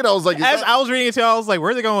was reading it. I was like, I was reading it too, I was like,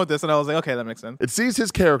 where are they going with this? And I was like, okay, that makes sense. It sees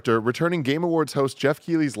his character returning Game Awards host Jeff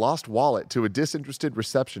Keighley's lost wallet to a disinterested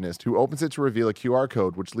receptionist who opens it to reveal a QR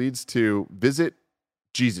code, which leads to visit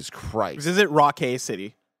Jesus Christ. Visit Rockay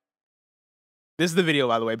City. This is the video,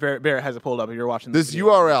 by the way. Barrett has it pulled up if you're watching This video.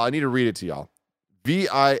 URL, I need to read it to y'all.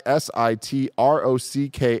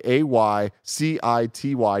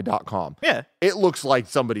 visitrockcity.com. Yeah. It looks like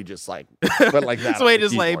somebody just like went like that. That's the way on it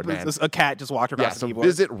just keyboard, like man. a cat just walked across Yeah, the so keyboard.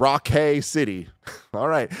 visit Rockay City. All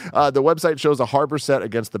right. The website shows a harbor set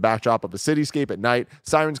against the backdrop of a cityscape at night.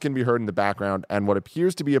 Sirens can be heard in the background, and what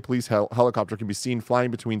appears to be a police helicopter can be seen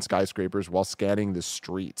flying between skyscrapers while scanning the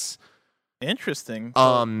streets. Interesting.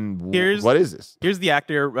 What is this? Here's the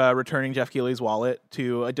actor returning Jeff Keighley's wallet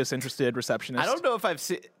to a disinterested receptionist. I don't know if I've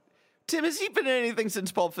seen. Tim, has he been in anything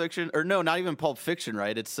since Pulp Fiction? Or no, not even Pulp Fiction,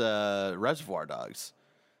 right? It's Reservoir Dogs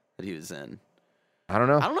that he was in. I don't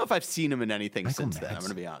know. I don't know if I've seen him in anything since then. I'm going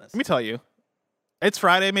to be honest. Let me tell you. It's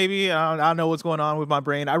Friday, maybe. I don't know what's going on with my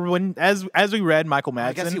brain. As we read Michael Madsen.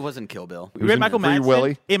 I guess he was in Kill Bill. We read Michael Free Madsen.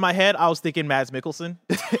 Willy. In my head, I was thinking Mads Mikkelsen.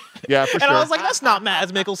 Yeah, for And sure. I was like, that's not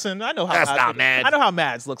Mads Mikkelsen. I know how That's not Mads. I know how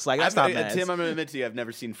Mads looks like. That's not Mads. Tim, I'm going to admit to you, I've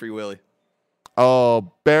never seen Free Willy.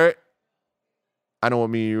 Oh, Barrett, I know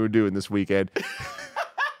what me and you were doing this weekend.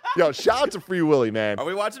 Yo, shout out to Free Willy, man. Are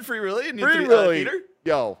we watching Free Willy in Free Willy. theater?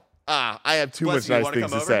 Yo, I have too Bless much you, nice wanna things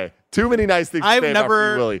come to over? say. Too many nice things to say about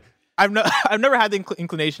Free Willy. I've never had the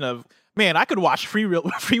inclination of, man, I could watch Free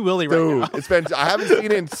Willy right Dude, now. it's been, I haven't seen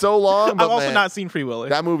it in so long, but I've also man, not seen Free Willy.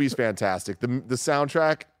 that movie's fantastic. The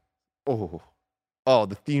soundtrack, oh,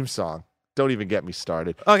 the theme song. Don't even get me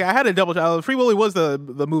started. Okay, I had to double check. Free Willy was the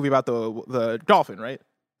movie about the dolphin, right?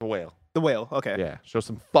 The whale. The whale. Okay. Yeah, show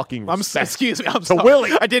some fucking respect. Excuse me. I'm To sorry.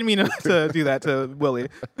 Willy. I didn't mean to do that to Willy.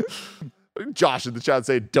 Josh in the chat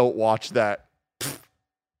say, don't watch that.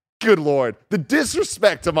 Good Lord. The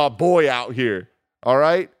disrespect to my boy out here. All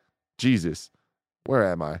right? Jesus. Where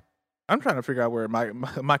am I? I'm trying to figure out where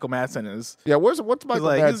Michael Madsen is. Yeah, what's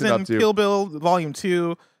Michael He's Madsen up in to? Kill Bill Volume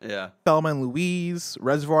 2, Yeah. Thelma and Louise,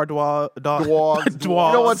 Reservoir Dogs. Dwarves. You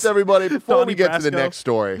know what, everybody? Before Donnie we get to the Brasco. next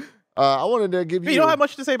story, I wanted to give you... You don't have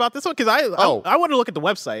much to say about this one? Because I wanted to look at the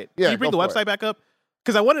website. Yeah, Can you bring the go for website back up?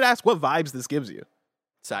 Because I wanted to ask what vibes this gives you.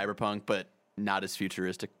 Cyberpunk, but not as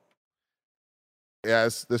futuristic.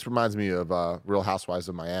 Yes, this reminds me of Real Housewives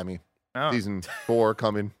of Miami. Oh. Season 4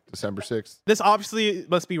 coming December 6th. This obviously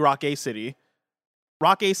must be Rockay City.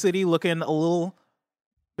 Rockay City looking a little,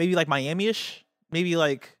 maybe like Miami-ish. Maybe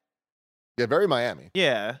like, Yeah, very Miami.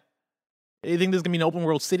 yeah. You think this is going to be an open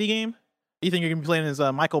world city game? You think you're going to be playing as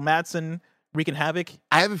Michael Madsen wreaking havoc?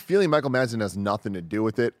 I have a feeling Michael Madsen has nothing to do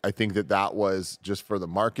with it. I think that was just for the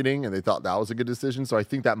marketing, and they thought that was a good decision. So I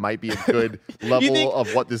think that might be a good level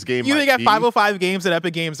of what this game You might think at be. 505 Games and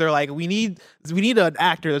Epic Games, they're like, we need an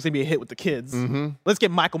actor that's going to be a hit with the kids. Mm-hmm. Let's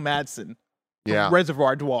get Michael Madsen. Yeah.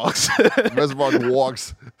 Reservoir Dogs. Reservoir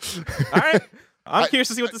Dogs. All right. I'm curious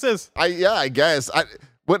to see what this is. I guess.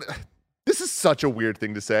 This is such a weird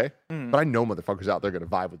thing to say, but I know motherfuckers out there going to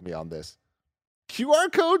vibe with me on this.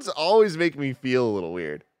 QR codes always make me feel a little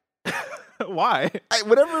weird. Why?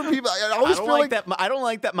 Whenever people, I always feel like that. I don't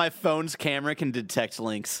like that my phone's camera can detect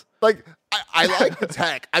links. Like I like the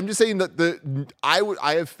tech. I'm just saying that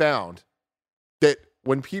I have found that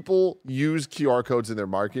when people use QR codes in their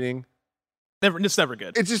marketing, it's never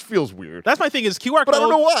good. It just feels weird. That's my thing is QR codes. But I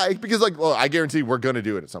don't know why. Because I guarantee we're going to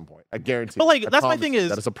do it at some point. I guarantee. But that's my thing is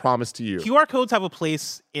that is a promise to you. QR codes have a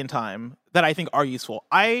place in time that I think are useful.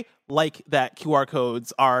 I like that QR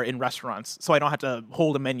codes are in restaurants, so I don't have to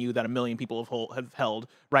hold a menu that a million people have held,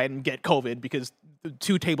 right, and get COVID because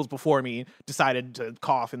 2 tables before me decided to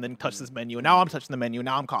cough and then touch this menu, and now I'm touching the menu,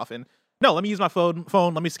 now I'm coughing. No, let me use my phone.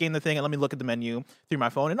 Let me scan the thing and let me look at the menu through my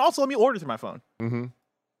phone, and also let me order through my phone. Mm-hmm.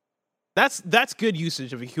 That's good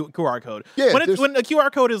usage of a QR code. Yeah, when a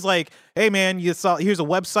QR code is like, hey man, here's a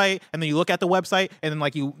website, and then you look at the website, and then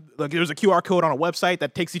there's a QR code on a website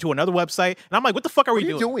that takes you to another website, and I'm like, what the fuck are we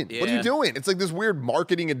doing? Yeah. What are you doing? It's like this weird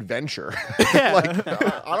marketing adventure.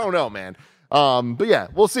 I don't know, man. But yeah,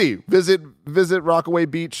 we'll see. Visit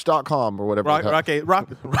rockawaybeach.com or whatever.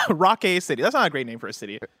 Rockaway City. That's not a great name for a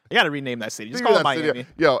city. You got to rename that city. Just call it Miami.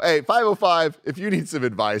 Yo, hey, 505, if you need some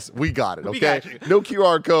advice, we got it, okay? We got you. No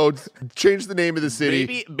QR codes. Change the name of the city.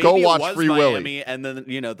 Maybe Go watch it was Free Miami, Willy. and then,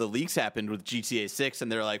 the leaks happened with GTA 6,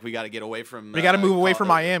 and they're like, we got to get away from... We got to move away from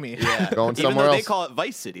Miami. Yeah. Going Even somewhere though else. they call it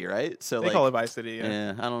Vice City, right? So they call it Vice City,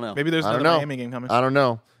 yeah. I don't know. Maybe there's another Miami game coming. I don't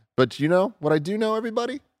know. But you know what I do know,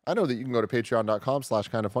 everybody? I know that you can go to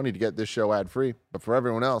patreon.com/kindafunny to get this show ad-free. But for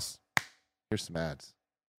everyone else, here's some ads.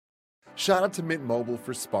 Shout out to Mint Mobile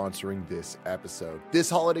for sponsoring this episode. This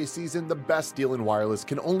holiday season, the best deal in wireless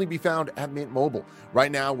can only be found at Mint Mobile.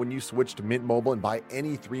 Right now, when you switch to Mint Mobile and buy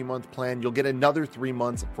any 3-month plan, you'll get another 3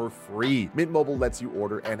 months for free. Mint Mobile lets you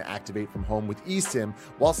order and activate from home with eSIM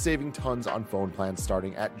while saving tons on phone plans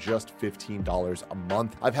starting at just $15 a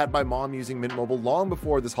month. I've had my mom using Mint Mobile long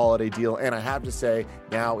before this holiday deal, and I have to say,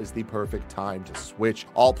 now is the perfect time to switch.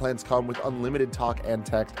 All plans come with unlimited talk and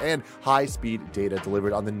text and high-speed data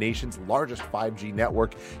delivered on the nation's largest 5G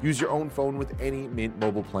network. Use your own phone with any Mint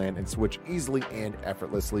Mobile plan and switch easily and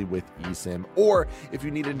effortlessly with eSIM. Or if you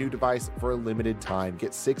need a new device for a limited time,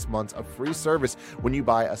 get 6 months of free service when you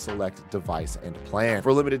buy a select device and plan. For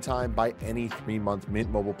a limited time, buy any 3-month Mint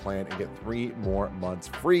Mobile plan and get 3 more months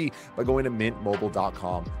free by going to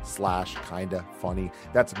mintmobile.com/kindafunny.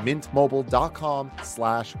 That's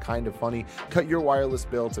mintmobile.com/kindafunny. Cut your wireless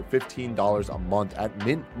bill to $15 a month at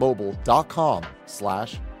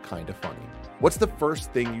mintmobile.com/kindafunny. What's the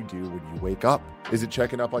first thing you do when you wake up? Is it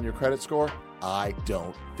checking up on your credit score? I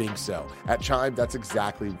don't think so. At Chime, that's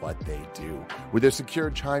exactly what they do. With their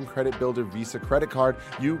secured Chime Credit Builder Visa credit card,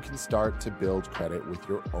 you can start to build credit with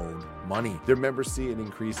your own money. Their members see an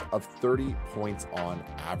increase of 30 points on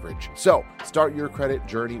average. So start your credit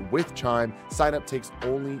journey with Chime. Sign up takes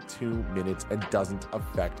only 2 minutes and doesn't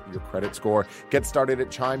affect your credit score. Get started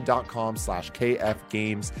at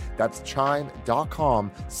chime.com/KFgames. That's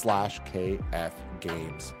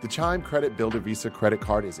chime.com/KFgames. The Chime Credit Builder Visa credit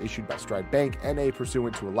card is issued by Stride Bank, NA,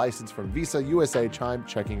 pursuant to a license from Visa USA Chime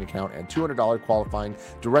checking account and $200 qualifying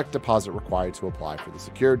direct deposit required to apply for the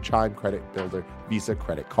secured Chime Credit Builder Visa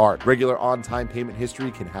credit card. Regular on-time payment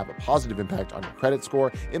history can have a positive impact on your credit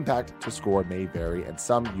score. Impact to score may vary, and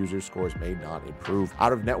some user scores may not improve.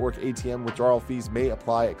 Out-of-network ATM withdrawal fees may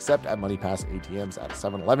apply except at MoneyPass ATMs at a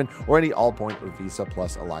 7-Eleven or any Allpoint or Visa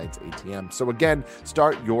Plus Alliance ATM. So again,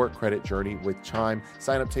 start your credit journey with Chime.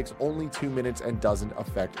 Sign up takes only 2 minutes and doesn't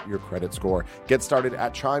affect your credit score. Get started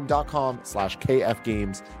at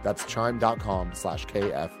chime.com/KFgames. That's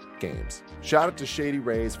chime.com/KFgames. Shout out to Shady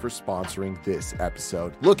Rays for sponsoring this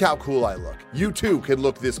episode. Look how cool I look. You too can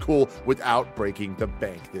look this cool without breaking the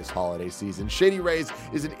bank this holiday season. Shady Rays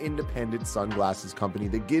is an independent sunglasses company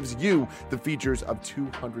that gives you the features of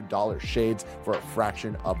 $200 shades for a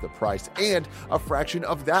fraction of the price and a fraction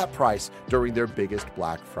of that price during their biggest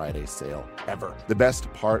Black Friday sale ever. The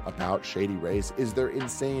best part about Shady Rays is their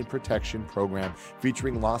insane protection program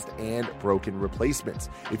featuring lost and broken replacements.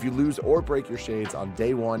 If you lose or break your shades on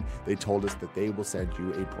day one, they told us that they will send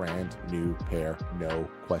you a brand new pair, no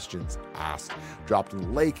questions asked. Dropped in the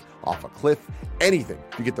lake, off a cliff, anything.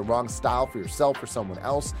 If you get the wrong style for yourself or someone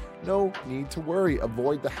else, no need to worry.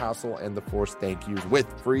 Avoid the hassle and the forced thank yous with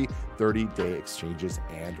free 30-day exchanges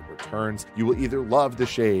and returns. You will either love the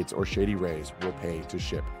shades or Shady Rays will pay to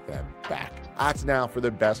ship them back. Act now for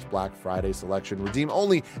the best Black Friday selection. Redeem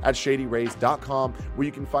only at shadyrays.com, where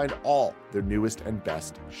you can find all their newest and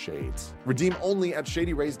best shades. Redeem only at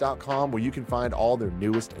shadyrays.com, where you can find all their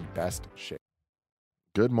newest and best shades.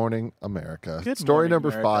 Good morning, America. Story number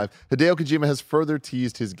America. 5. Hideo Kojima has further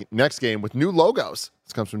teased his next game with new logos.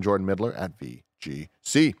 This comes from Jordan Midler at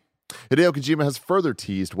VGC. Hideo Kojima has further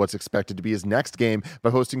teased what's expected to be his next game by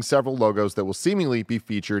hosting several logos that will seemingly be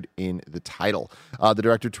featured in the title. The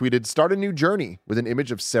director tweeted, "Start a new journey," with an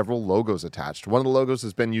image of several logos attached. One of the logos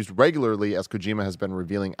has been used regularly as Kojima has been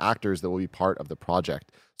revealing actors that will be part of the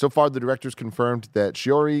project. So far, the directors confirmed that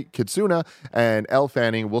Shiori Kitsuna and Elle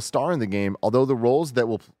Fanning will star in the game, although the roles that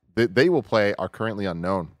they will play are currently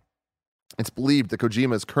unknown. It's believed that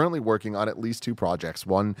Kojima is currently working on at least 2 projects.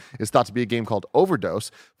 One is thought to be a game called Overdose,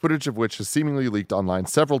 footage of which has seemingly leaked online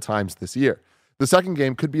several times this year. The second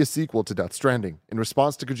game could be a sequel to Death Stranding. In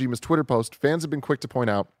response to Kojima's Twitter post, fans have been quick to point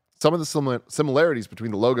out some of the similarities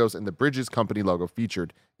between the logos and the Bridges Company logo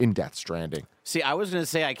featured in Death Stranding. See, I was going to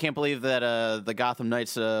say, I can't believe that the Gotham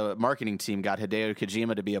Knights marketing team got Hideo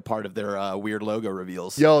Kojima to be a part of their weird logo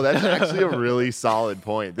reveals. Yo, that's actually a really solid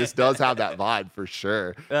point. This does have that vibe for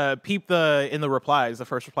sure. Peep in the replies. The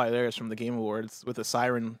first reply there is from the Game Awards with a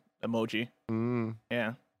siren emoji.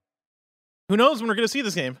 Yeah. Who knows when we're going to see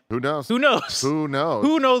this game? Who knows? Who knows? Who knows?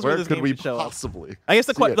 Who knows where this could game we could show possibly? Up? I guess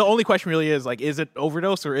the only question really is, like, is it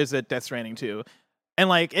Overdose or is it Death Stranding 2? And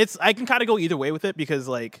like, I can kind of go either way with it because,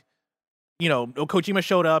 like, you know, Kojima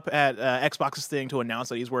showed up at Xbox's thing to announce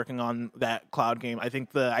that he's working on that cloud game. I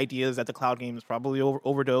think the idea is that the cloud game is probably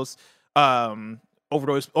Overdose.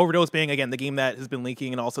 Overdose being, again, the game that has been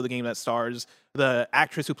leaking and also the game that stars the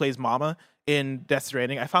actress who plays Mama in Death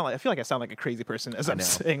Stranding. I feel like I sound like a crazy person as I'm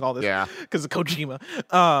saying all this because of Kojima.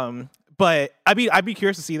 But I'd be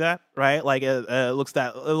curious to see that, right? Like it looks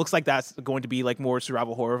like that's going to be like more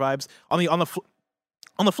survival horror vibes.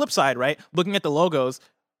 On the flip side, right? Looking at the logos,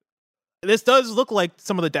 this does look like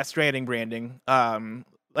some of the Death Stranding branding.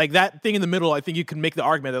 Like that thing in the middle, I think you can make the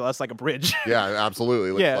argument that that's like a bridge. Yeah,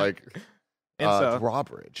 absolutely. Looks like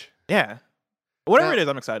drawbridge. Yeah. Whatever it is,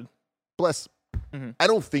 I'm excited. Bless. I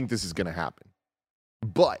don't think this is going to happen.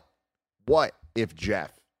 But what if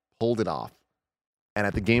Jeff pulled it off and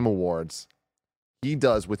at the Game Awards, he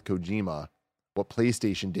does with Kojima what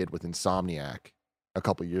PlayStation did with Insomniac a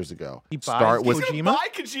couple years ago? He buys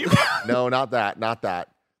Kojima? No, not that.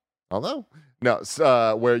 Although, no,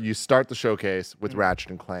 where you start the showcase with Ratchet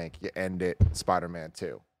and Clank, you end it Spider-Man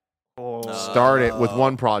 2. Start it with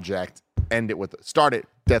one project, end it with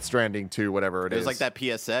Death Stranding 2, whatever it is. It was like that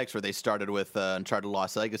PSX where they started with Uncharted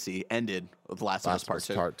Lost Legacy, ended with Last of Us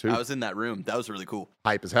Part 2. I was in that room. That was really cool.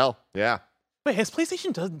 Hype as hell. Yeah. Wait, has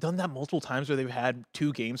PlayStation done that multiple times where they've had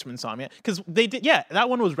 2 games from Insomniac? Because they did, that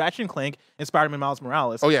one was Ratchet and Clank and Spider-Man Miles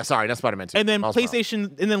Morales. Oh yeah, sorry, not Spider-Man 2. And then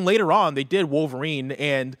PlayStation, and then later on they did Wolverine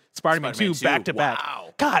and Spider-Man 2 back to back.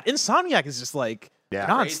 Wow. God, Insomniac is just like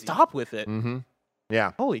non-stop with it. Mm-hmm.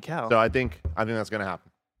 Yeah. Holy cow. So I think that's gonna happen.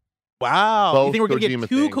 Wow. Both you think we're gonna get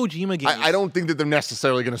 2 things. Kojima games? I don't think that they're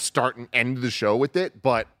necessarily gonna start and end the show with it,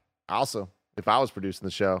 but also if I was producing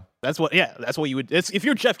the show, that's what you would. If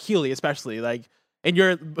you're Jeff Keighley, especially like. And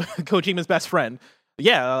you're Kojima's best friend.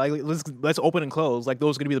 Yeah, like let's open and close. Like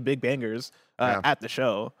those are gonna be the big bangers at the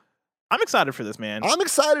show. I'm excited for this, man. I'm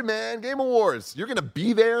excited, man. Game Awards. You're gonna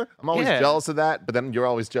be there. I'm always jealous of that, but then you're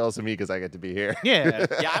always jealous of me because I get to be here. Yeah,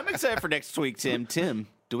 yeah. I'm excited for next week, Tim. Tim,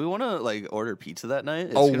 do we want to like order pizza that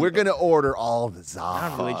night? We're gonna order all the Zod.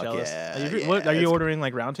 I'm really jealous. Yeah, are you ordering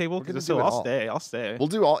like round table? Because I'll stay. We'll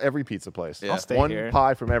do every pizza place. Yeah. I'll stay one here.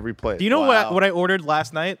 Pie from every place. Do you know what I ordered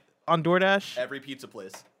last night on DoorDash? Every pizza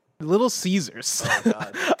place. Little Caesars. Oh,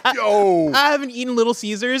 God. I haven't eaten Little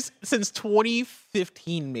Caesars since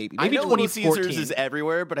 2015, maybe. Maybe I know 2014. Little Caesars is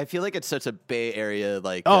everywhere, but I feel like it's such a Bay Area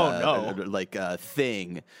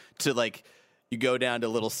thing to like. You go down to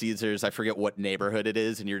Little Caesars, I forget what neighborhood it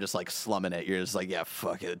is, and you're just like slumming it. You're just like, yeah,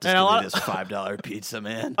 fuck it. Just give me this $5 pizza,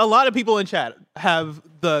 man. A lot of people in chat have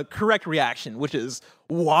the correct reaction, which is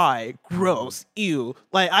why? Gross. Ew.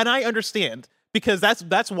 Like, and I understand. Because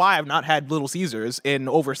that's why I've not had Little Caesars in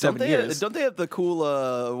over 7 years. Don't they have the cool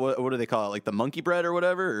what do they call it? Like the monkey bread or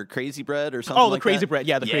whatever, or crazy bread or something? Oh, the crazy bread.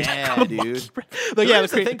 Yeah, the crazy bread. Dude.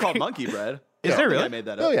 There's a thing called monkey bread. Is there really? I made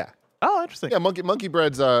that up. Oh yeah. Oh, interesting. Yeah, Monkey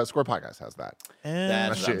Bread's Square Pie Guys has that.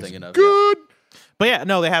 That's what I'm thinking of. Good. But yeah,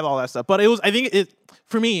 no, they have all that stuff. But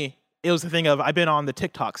for me, it was the thing of I've been on the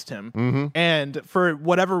TikToks, Tim, and for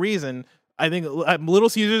whatever reason. I think Little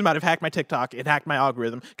Caesars might have hacked my TikTok. It hacked my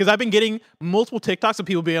algorithm because I've been getting multiple TikToks of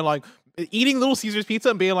people being like, eating Little Caesars pizza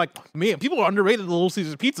and being like, man, people are underrated. The Little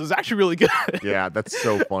Caesars pizza is actually really good. Yeah, that's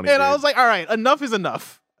so funny. And I was like, all right, enough is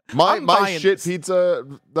enough. My shit pizza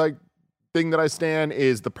like thing that I stand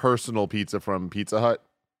is the personal pizza from Pizza Hut.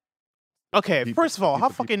 Okay, first of all,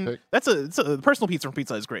 it's a personal pizza from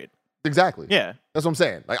Pizza Hut is great. Exactly. Yeah, that's what I'm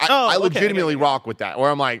saying. Like I legitimately rock with that. Where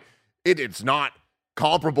I'm like, it's not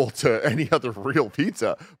comparable to any other real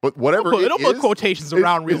pizza, but whatever It'll put quotations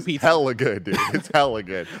around real it's pizza. Hella good, dude. It's hella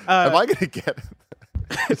good. Am I gonna get?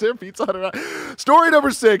 Is there pizza Hut around? Story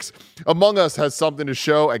number 6. Among Us has something to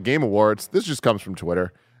show at Game Awards. This just comes from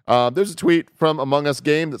Twitter. There's a tweet from Among Us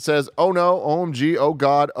Game that says, "Oh no, OMG, oh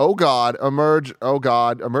God, emerge, oh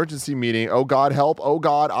God, emergency meeting, oh God, help, oh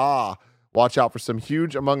God, ah." Watch out for some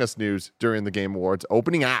huge Among Us news during the Game Awards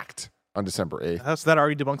opening act on December 8th. So that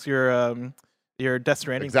already debunks your Death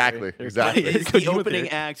Stranding. Exactly. It's the opening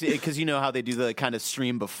act, because you know how they do the kind of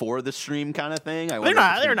stream before the stream kind of thing.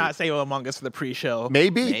 They're not saying Among Us for the pre-show.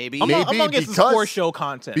 Maybe Among Us is for show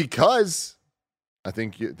content. Because I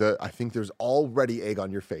think there's already egg on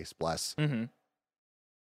your face, bless.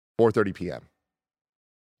 4:30 p.m.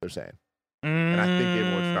 They're saying, and I think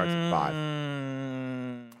Game Awards starts at 5.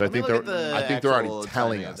 So I think they're already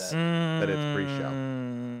telling us that it's pre-show.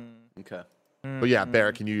 Okay. But yeah,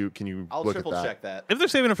 Barrett, can you I'll look at triple that? check that. If they're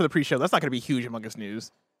saving it for the pre-show, that's not going to be huge Among Us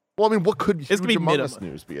news. Well, I mean, what could huge Among minimum. Us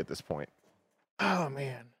news be at this point? Oh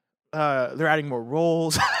man, they're adding more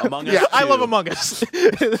roles. Among Us. Yeah, I 2. love Among Us,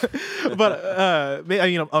 but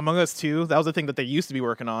Among Us 2. That was the thing that they used to be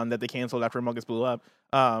working on that they canceled after Among Us blew up.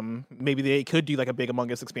 Maybe they could do like a big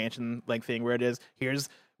Among Us expansion like thing where it is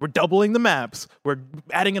we're doubling the maps, we're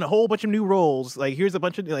adding in a whole bunch of new roles. Like here's a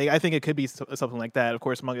bunch of I think it could be something like that. Of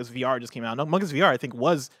course, Among Us VR just came out. Among Us VR I think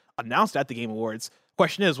was announced at the Game Awards.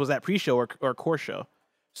 Question is, was that pre-show or core show?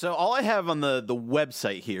 So all I have on the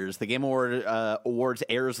website here is the Game Awards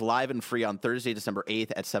airs live and free on Thursday, December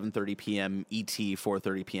 8th at 7:30 p.m. ET,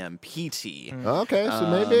 4:30 p.m. PT. Okay, so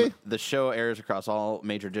maybe the show airs across all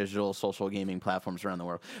major digital social gaming platforms around the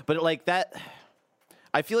world. But like that,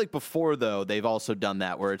 I feel like before though they've also done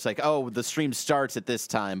that where it's like, oh, the stream starts at this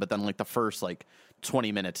time, but then like the first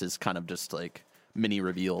 20 minutes is kind of just like mini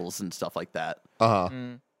reveals and stuff like that.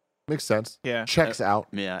 Makes sense. Yeah. Checks out.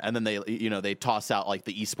 Yeah, and then they toss out like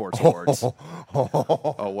the esports awards.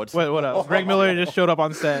 What's what else? Greg Miller just showed up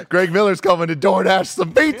on set. Greg Miller's coming to DoorDash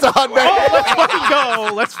some pizza on me.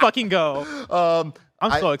 Let's fucking go.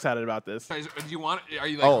 I'm so excited about this. Are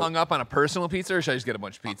you hung up on a personal pizza, or should I just get a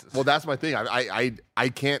bunch of pizzas? Well, that's my thing. I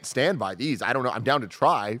can't stand by these. I don't know. I'm down to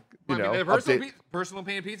try. Personal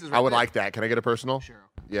pan pizzas. Right I would there. like that. Can I get a personal? Sure.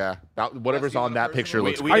 Yeah. Whatever's on that picture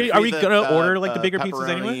looks. Are we gonna order like the bigger pizzas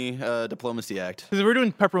anyway? Diplomacy Act. Because if we're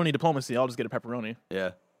doing pepperoni diplomacy, I'll just get a pepperoni.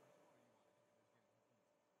 Yeah.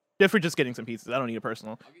 If we're just getting some pizzas, I don't need a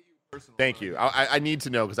personal. Thank you. I need to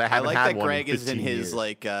know because I haven't had one. I like that Greg is in his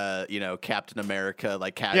years. Captain America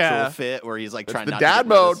casual fit where he's trying the not dad to get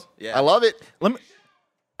mode. nervous. Yeah. I love it. Let me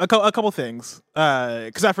a couple things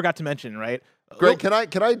because I forgot to mention, right? Greg, can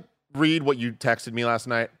I read what you texted me last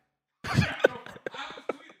night?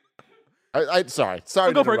 Sorry.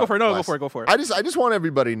 Go for it. I just want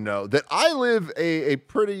everybody to know that I live a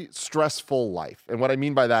pretty stressful life. And what I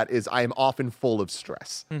mean by that is I am often full of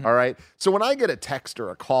stress. All right. So when I get a text or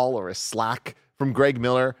a call or a Slack from Greg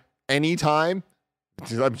Miller anytime,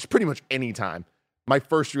 pretty much anytime, my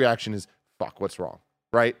first reaction is, fuck, what's wrong?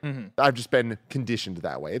 Right. I've just been conditioned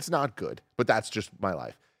that way. It's not good, but that's just my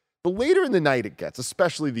life. The later in the night it gets,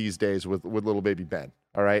 especially these days with little baby Ben.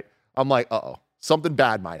 All right. I'm like, something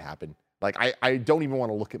bad might happen. Like, I don't even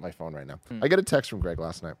want to look at my phone right now. I get a text from Greg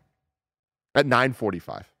last night at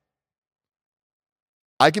 9:45.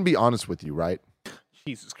 I can be honest with you, right?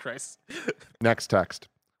 Jesus Christ. Next text.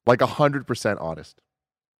 Like 100% honest.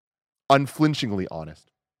 Unflinchingly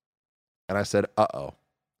honest. And I said,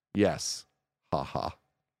 yes. Haha.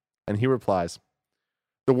 And he replies,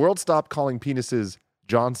 the world stopped calling penises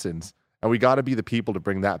Johnsons, and we got to be the people to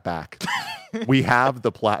bring that back. We have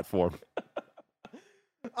the platform.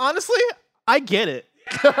 Honestly, I get it.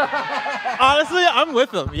 Honestly, I'm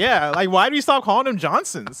with them. Yeah, like why do you stop calling them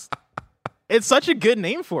Johnsons? It's such a good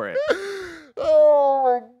name for it. Oh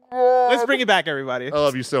my God. Let's bring it back, everybody. I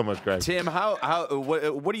love you so much, Greg. Tim,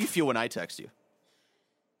 what do you feel when I text you?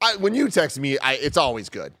 When you text me, it's always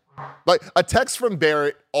good. Like a text from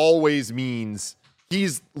Barrett always means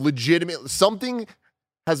he's legitimate. Something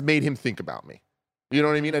has made him think about me. You know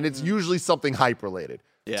what I mean? And it's usually something hype related.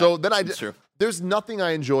 Yeah, so then true. There's nothing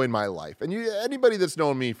I enjoy in my life. And anybody that's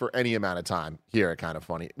known me for any amount of time here at Kind of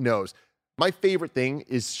Funny knows my favorite thing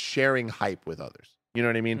is sharing hype with others. You know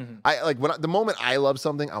what I mean? Mm-hmm. I like the moment I love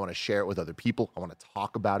something, I want to share it with other people. I want to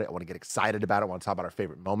talk about it. I want to get excited about it. I want to talk about our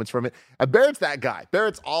favorite moments from it. And Barrett's that guy.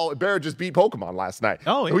 Barrett just beat Pokemon last night.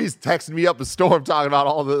 Oh, yeah. So he's texting me up a storm talking about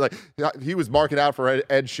all the he was marking out for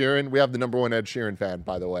Ed Sheeran. We have the #1 Ed Sheeran fan,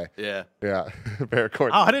 by the way. Yeah. Barrett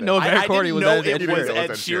Courtney. Oh, I didn't know Barrett Courtney was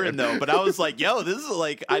Ed Sheeran though, but I was like, yo, this is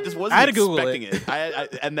like, I just wasn't I had to Google expecting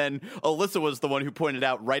it. And then Alyssa was the one who pointed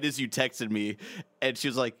out right as you texted me, and she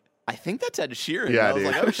was like, I think that's Ed Sheeran. Yeah, I was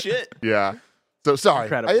dude. like, oh shit. Yeah. So sorry,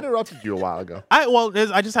 Incredible. I interrupted you a while ago. I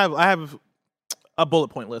have a bullet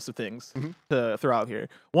point list of things to throw out here.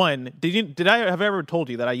 One, did I have ever told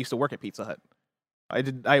you that I used to work at Pizza Hut?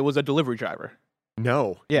 I was a delivery driver.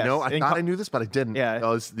 No. Yes. No, I thought I knew this, but I didn't.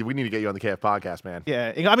 Yeah. We need to get you on the KF podcast, man.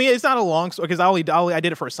 Yeah, I mean it's not a long story because I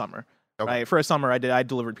did it for a summer. Okay. Right, for a summer I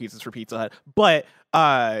delivered pizzas for Pizza Hut, but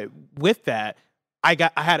with that I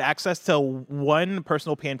had access to one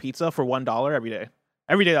personal pan pizza for $1 every day.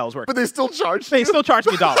 Every day that I was working. But they still charge They still charged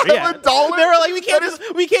me $1. Yeah, $1? They were like, we can't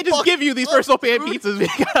just fucked give you these personal pan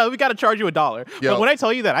pizzas. We gotta charge you $1. Yo. But when I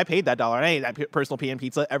tell you that I paid that $1, and I ate that personal pan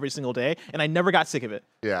pizza every single day, and I never got sick of it.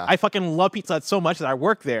 Yeah. I fucking love Pizza Hut so much that I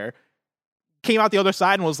worked there. Came out the other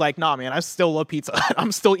side and was like, nah, man, I still love Pizza Hut.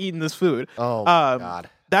 I'm still eating this food. Oh my God.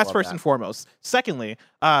 That's Love first that. and foremost. Secondly,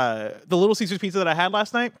 the Little Caesars pizza that I had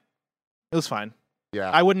last night, it was fine. Yeah.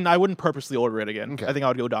 I wouldn't purposely order it again. Okay. I think I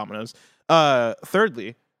would go Domino's.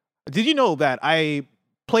 Thirdly, did you know that I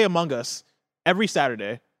play Among Us every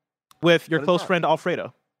Saturday with your What is close that? friend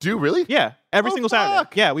Alfredo? Do you really? Yeah, every Oh, single fuck. Saturday.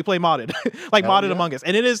 Yeah, we play modded, like Hell modded yeah. Among Us,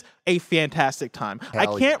 and it is a fantastic time. I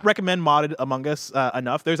Hell can't yeah. recommend modded Among Us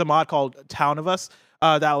enough. There's a mod called Town of Us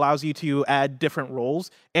that allows you to add different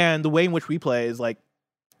roles, and the way in which we play is like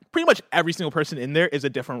pretty much every single person in there is a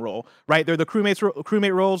different role, right? There are the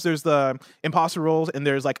crewmate roles, there's the imposter roles, and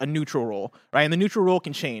there's like a neutral role, right? And the neutral role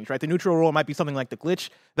can change, right? The neutral role might be something like the glitch,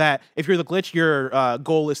 that if you're the glitch, your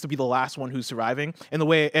goal is to be the last one who's surviving. And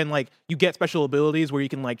like you get special abilities where you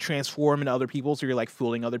can like transform into other people, so you're like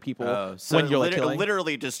fooling other people when you're like killing.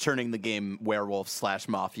 Literally just turning the game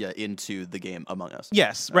werewolf/mafia into the game Among Us.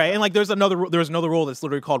 Yes, right. And like there's another role that's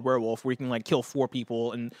literally called werewolf, where you can like kill 4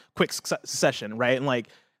 people in quick succession, right? And like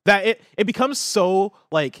that it becomes so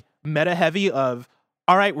like meta heavy of,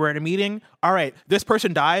 all right, we're in a meeting. All right, this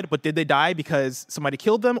person died, but did they die because somebody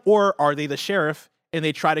killed them, or are they the sheriff and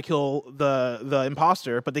they try to kill the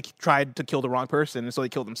imposter, but they tried to kill the wrong person, and so they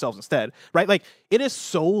killed themselves instead, right? Like it is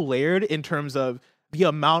so layered in terms of the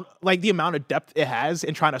amount of depth it has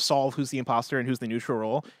in trying to solve who's the imposter and who's the neutral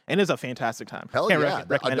role, and it's a fantastic time. Hell Can't yeah.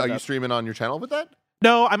 recommend it Are you enough. streaming on your channel with that?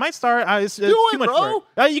 No, I might start. It's Do too it, much bro.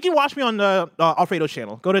 work. You can watch me on Alfredo's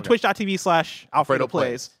channel. Go to twitch.tv/Alfredo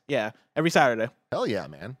Plays. Yeah, every Saturday. Hell yeah,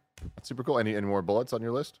 man. That's super cool. Any more bullets on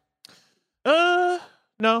your list? No.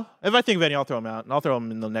 If I think of any, I'll throw them out, and I'll throw them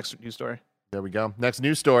in the next news story. There we go. Next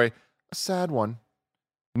news story. A sad one.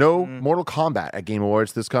 No Mortal Kombat at Game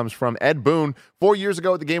Awards. This comes from Ed Boon. 4 years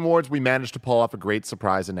ago at the Game Awards, we managed to pull off a great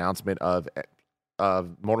surprise announcement of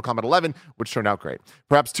Mortal Kombat 11, which turned out great.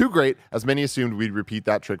 Perhaps too great, as many assumed we'd repeat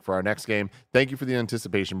that trick for our next game. Thank you for the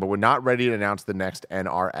anticipation, but we're not ready to announce the next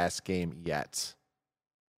NRS game yet.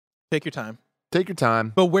 Take your time. Take your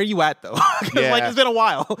time. But where you at though? 'Cause, Yeah. like it's been a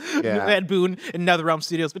while. Yeah. Ed Boon and NetherRealm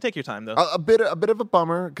Studios, but take your time though. A bit of a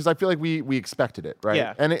bummer, because I feel like we expected it, right?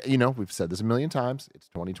 Yeah. And we've said this a million times. It's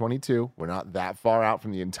 2022. We're not that far out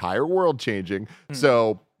from the entire world changing.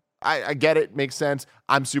 So I get it. Makes sense.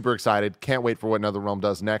 I'm super excited. Can't wait for what NetherRealm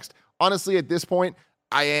does next. Honestly, at this point,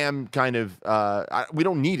 I am kind of we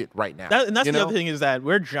don't need it right now. And that's the other thing, is that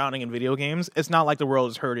we're drowning in video games. It's not like the world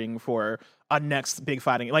is hurting for a next big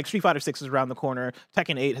fighting. Like Street Fighter 6 is around the corner.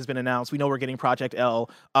 Tekken 8 has been announced. We know we're getting Project L.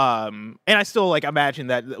 And I still like imagine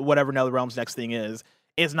that whatever NetherRealm's next thing is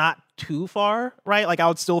not too far, right? Like I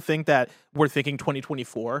would still think that we're thinking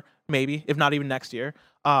 2024, maybe, if not even next year.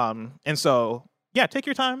 And so yeah, take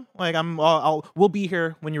your time. Like we'll be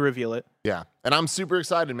here when you reveal it. Yeah, and I'm super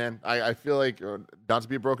excited, man. I feel like, not to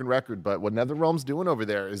be a broken record, but what NetherRealm's doing over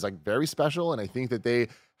there is like very special, and I think that they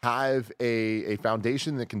have a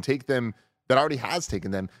foundation that can take them, that already has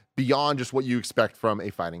taken them beyond just what you expect from a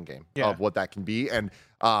fighting game, of what that can be, and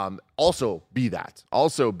also be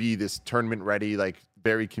this tournament ready, like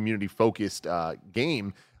very community focused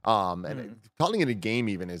game. And calling it a game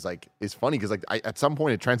even is funny, because like at some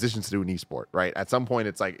point it transitions to an esport, right? At some point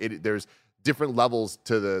it's like there's different levels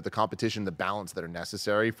to the competition, the balance that are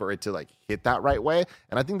necessary for it to like hit that right way.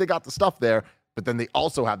 And I think they got the stuff there, but then they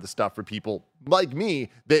also have the stuff for people like me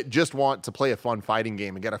that just want to play a fun fighting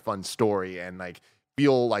game and get a fun story and like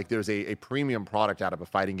feel like there's a premium product out of a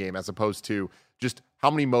fighting game, as opposed to just how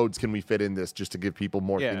many modes can we fit in this just to give people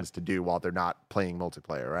more things to do while they're not playing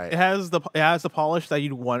multiplayer, right? It has the polish that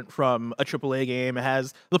you'd want from a AAA game. It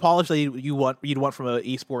has the polish that you'd want from a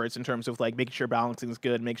esports in terms of like making sure balancing is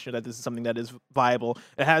good, making sure that this is something that is viable.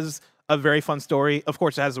 It has a very fun story. Of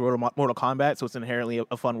course, it has the Mortal Kombat, so it's inherently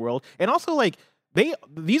a fun world. And also, like,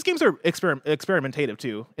 these games are experimentative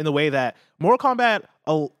too, in the way that Mortal Kombat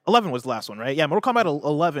 11 was the last one, right? Yeah, Mortal Kombat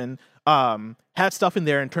 11 had stuff in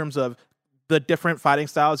there in terms of the different fighting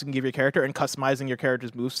styles you can give your character and customizing your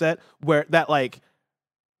character's moveset, where that like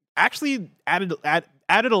actually added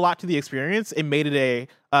a lot to the experience and made it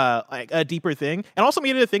a deeper thing, and also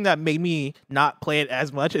made it a thing that made me not play it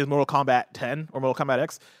as much as Mortal Kombat 10 or Mortal Kombat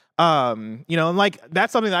X. And like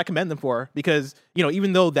that's something that I commend them for, because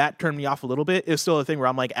even though that turned me off a little bit, it's still a thing where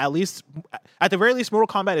I'm like, at the very least, Mortal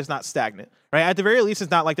Kombat is not stagnant, right? At the very least,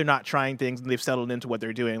 it's not like they're not trying things and they've settled into what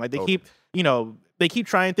they're doing. Like they keep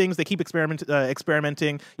trying things, they keep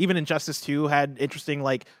experimenting. Even Injustice 2 had interesting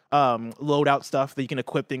like loadout stuff that you can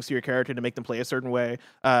equip things to your character to make them play a certain way.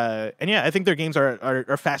 And yeah, I think their games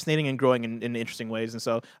are fascinating and growing in interesting ways. And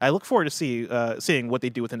so I look forward to seeing what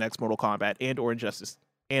they do with the next Mortal Kombat and or Injustice.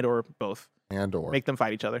 And or both. And or. Make them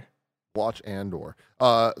fight each other. Watch and or.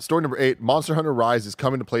 Story number 8, Monster Hunter Rise is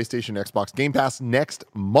coming to PlayStation, Xbox Game Pass next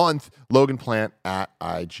month. Logan Plant at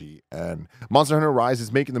IGN. Monster Hunter Rise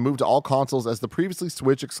is making the move to all consoles, as the previously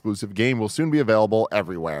Switch exclusive game will soon be available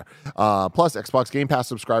everywhere. Plus, Xbox Game Pass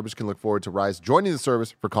subscribers can look forward to Rise joining the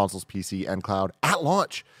service for consoles, PC, and cloud at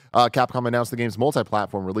launch. Capcom announced the game's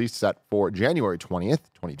multi-platform release set for January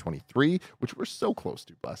 20th, 2023, which we're so close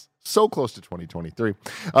to, Bless. So close to 2023.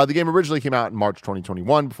 The game originally came out in March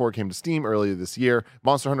 2021 before it came to Steam earlier this year.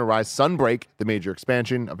 Monster Hunter Rise Sunbreak, the major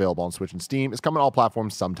expansion, available on Switch and Steam, is coming to all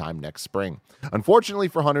platforms sometime next spring. Unfortunately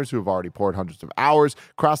for hunters who have already poured hundreds of hours,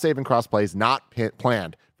 cross-save and cross-play is not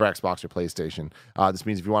planned for Xbox or PlayStation. This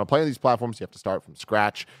means if you want to play on these platforms, you have to start from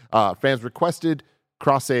scratch. Fans requested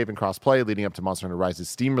cross-save and cross-play leading up to Monster Hunter Rise's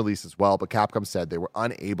Steam release as well, but Capcom said they were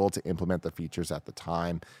unable to implement the features at the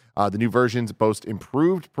time. The new versions boast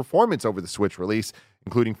improved performance over the Switch release,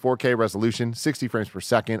 including 4K resolution, 60 frames per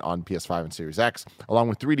second on PS5 and Series X, along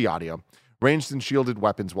with 3D audio. Ranged and shielded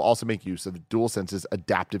weapons will also make use of DualSense's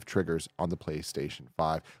adaptive triggers on the PlayStation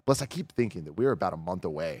 5. Plus, I keep thinking that we're about a month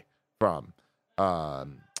away from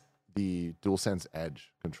the DualSense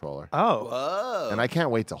Edge controller. Oh. Whoa. And I can't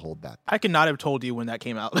wait to hold that. I could not have told you when that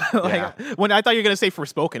came out. When I thought you were going to say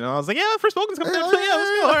Forspoken, and I was like, yeah, Forspoken's coming out. Yeah, let's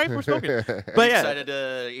go. All right, Forspoken. But yeah. Excited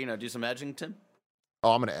to, do some edging, Tim?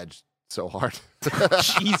 Oh, I'm going to edge so hard.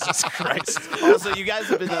 Jesus Christ. Also, you guys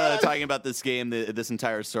have been talking about this game, this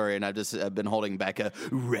entire story, and I've been holding back a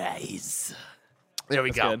Rise. There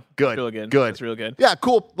we go. Good. It's really good. Good. It's real good. Yeah,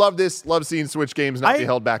 cool. Love this. Love seeing Switch games not be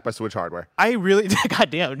held back by Switch hardware. I really,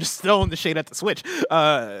 goddamn, just throwing the shade at the Switch,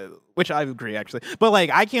 which I agree, actually. But, like,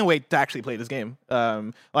 I can't wait to actually play this game.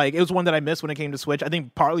 Like, it was one that I missed when it came to Switch. I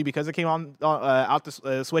think partly because it came on out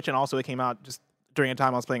the Switch, and also it came out just during a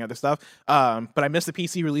time I was playing other stuff. But I missed the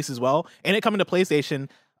PC release as well. And it coming to PlayStation,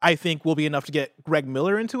 I think, will be enough to get Greg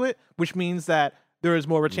Miller into it, which means that there is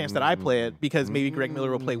more of a chance that I play it, because maybe Greg Miller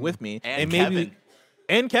will play with me. And maybe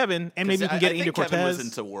Kevin, and maybe we can get India Cortez. Kevin was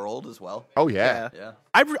into World as well. Oh yeah.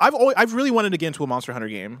 I've really wanted to get into a Monster Hunter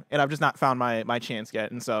game, and I've just not found my chance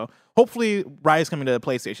yet. And so hopefully Rise coming to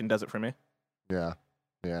PlayStation does it for me. Yeah.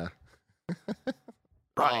 Rise.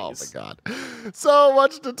 Oh my god, so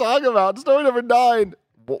much to talk about. Story number 9.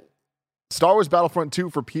 Star Wars Battlefront 2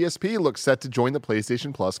 for PSP looks set to join the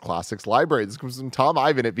PlayStation Plus Classics library. This comes from Tom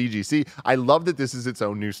Ivan at VGC. I love that this is its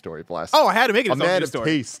own news story, Bless. Oh, I had to make it its own news story.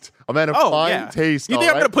 Taste. A man of fine taste. You think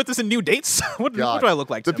I'm going to put this in new dates? what do I look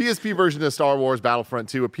like? The PSP version of Star Wars Battlefront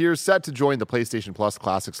 2 appears set to join the PlayStation Plus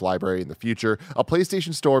Classics library in the future. A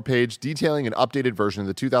PlayStation Store page detailing an updated version of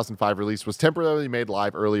the 2005 release was temporarily made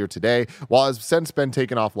live earlier today. While it has since been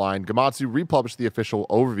taken offline, Gamatsu republished the official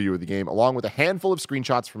overview of the game, along with a handful of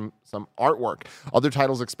screenshots from some artwork. Other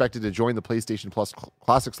titles expected to join the PlayStation Plus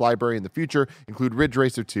Classics library in the future include Ridge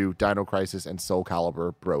Racer 2, Dino Crisis, and Soul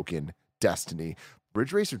Calibur Broken Destiny.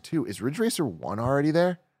 Ridge Racer 2, is Ridge Racer 1 already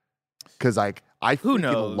there? Because I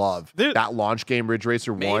freaking love that launch game, Ridge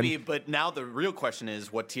Racer 1. Maybe, but now the real question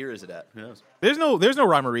is, what tier is it at? Who knows? There's no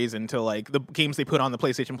rhyme or reason to like the games they put on the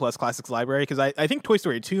PlayStation Plus Classics library, because I think Toy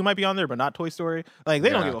Story 2 might be on there, but not Toy Story. Like, they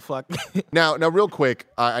don't give a fuck. Now, real quick,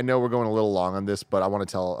 I know we're going a little long on this, but I want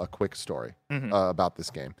to tell a quick story about this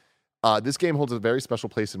game. This game holds a very special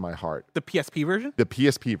place in my heart. The PSP version? The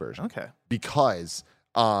PSP version. Okay. Because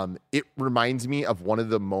it reminds me of one of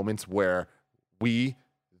the moments where we,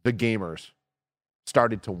 the gamers,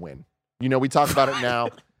 started to win. We talk about it now.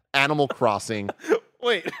 Animal Crossing.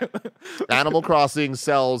 Wait. Animal Crossing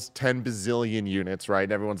sells 10 bazillion units, right?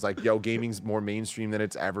 And everyone's like, yo, gaming's more mainstream than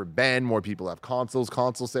it's ever been. More people have consoles,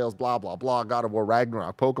 console sales, blah, blah, blah. God of War,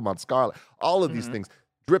 Ragnarok, Pokemon Scarlet, all of these things.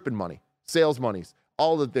 Dripping money, sales monies,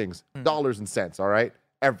 all the things, dollars and cents, all right?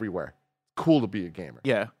 Everywhere. Cool to be a gamer.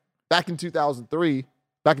 Yeah. Back in 2003,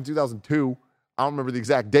 back in 2002, I don't remember the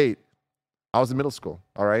exact date. I was in middle school,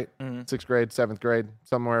 all right? 6th grade, 7th grade,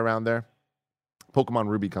 somewhere around there. Pokemon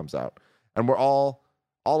Ruby comes out. And we're all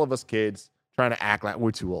of us kids trying to act like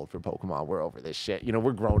we're too old for Pokemon. We're over this shit. You know,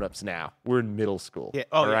 we're grown-ups now. We're in middle school. Yeah.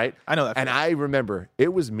 All right? I know that. And I remember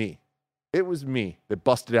it was me. It was me that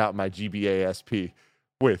busted out my GBA SP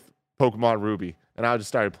with Pokemon Ruby. And I just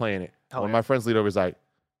started playing it. One of my friends leaned over was like,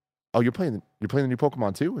 oh, you're playing the new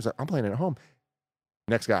Pokemon too? I was like, I'm playing it at home.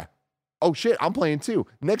 Next guy. Oh shit, I'm playing too.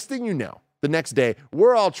 Next thing you know, the next day,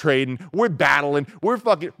 we're all trading, we're battling,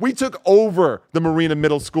 we took over the Marina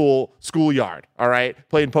Middle School schoolyard, all right,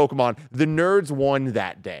 playing Pokemon. The nerds won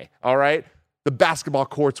that day, all right? The basketball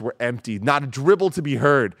courts were empty, not a dribble to be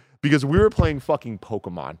heard because we were playing fucking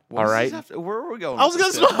Pokemon, all right? Where are we going? I was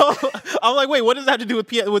gonna. I'm like, wait, what does that have to do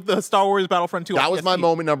with the Star Wars Battlefront 2? That was my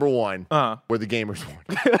moment number one, where the gamers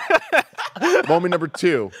won. Moment number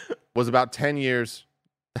two was about 10 years.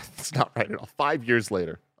 It's not right at all. 5 years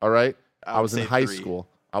later, all right? I was in high school.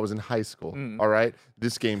 All right?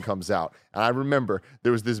 This game comes out. And I remember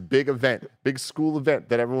there was this big school event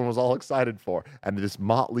that everyone was all excited for. And this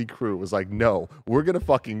motley crew was like, no, we're going to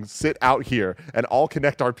fucking sit out here and all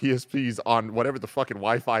connect our PSPs on whatever the fucking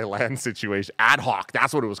Wi-Fi LAN situation. Ad hoc.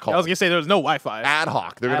 That's what it was called. I was going to say there was no Wi-Fi. Ad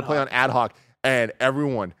hoc. They're going to play on ad hoc. And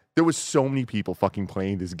there was so many people fucking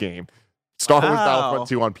playing this game. Star Wars Battlefront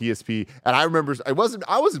 2 on PSP. And I remember, I wasn't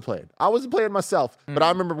playing. I wasn't playing myself. But I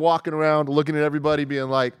remember walking around, looking at everybody, being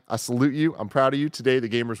like, I salute you. I'm proud of you. Today, the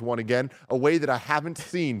gamers won again. A way that I haven't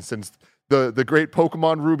seen since the great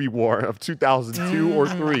Pokemon Ruby War of 2002 or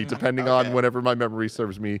 3, depending on whenever my memory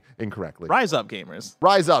serves me incorrectly. Rise up, gamers.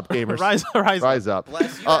 Rise up, gamers. Rise up.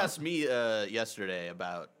 Les, you asked me yesterday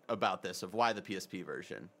about this, of why the PSP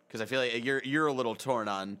version. Because I feel like you're a little torn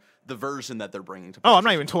on the version that they're bringing to PlayStation. Oh, I'm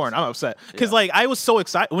not even torn. I'm upset. Because I was so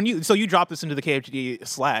excited when you dropped this into the KFGD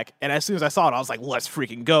Slack, and as soon as I saw it, I was like, let's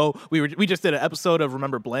freaking go. We just did an episode of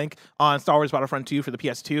Remember Blank on Star Wars Battlefront 2 for the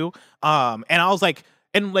PS2. And I was like,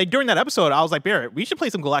 during that episode, I was like, Barrett, we should play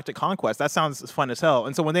some Galactic Conquest. That sounds fun as hell.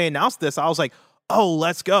 And so when they announced this, I was like, oh,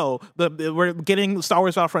 let's go. We're getting Star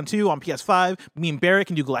Wars Battlefront 2 on PS5. Me and Barrett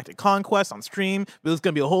can do Galactic Conquest on stream. It was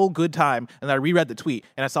going to be a whole good time. And I reread the tweet,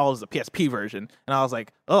 and I saw it was the PSP version. And I was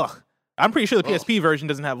like, ugh. I'm pretty sure the PSP version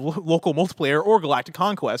doesn't have local multiplayer or Galactic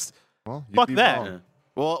Conquest. Well, fuck that. Yeah.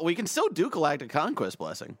 Well, we can still do Galactic Conquest,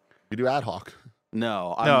 Blessing. You do ad hoc.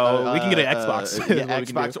 No. We can get an Xbox.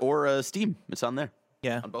 Xbox or Steam. It's on there.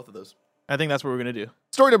 Yeah. On both of those. I think that's what we're going to do.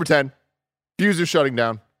 Story number 10. Fuser shutting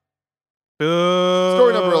down. Boo.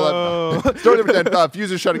 Story number 11. Story number 10.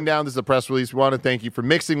 Fuser shutting down. This is a press release. We want to thank you for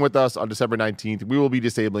mixing with us on December 19th. We will be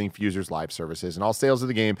disabling Fuser's live services and all sales of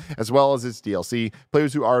the game, as well as its DLC.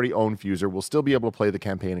 Players who already own Fuser will still be able to play the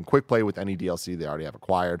campaign and quick play with any DLC they already have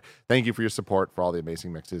acquired. Thank you for your support for all the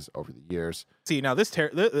amazing mixes over the years. See, now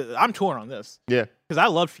I'm torn on this. Yeah. Because I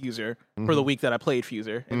loved Fuser for the week that I played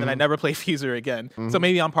Fuser, and then I never played Fuser again. So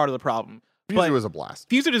maybe I'm part of the problem. Fuser was a blast.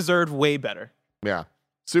 Fuser deserved way better. Yeah.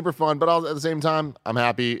 Super fun, but at the same time, I'm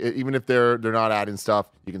happy. Even if they're not adding stuff,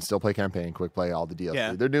 you can still play campaign, quick play, all the DLC.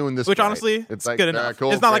 Yeah. They're doing this, which right. honestly, it's like, good enough.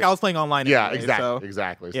 Cool, it's not great. like I was playing online. Yeah, anyway,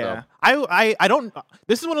 exactly. Yeah, so. I don't.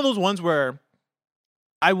 This is one of those ones where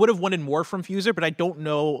I would have wanted more from Fuser, but I don't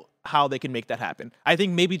know how they can make that happen. I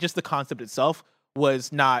think maybe just the concept itself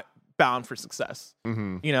was not bound for success.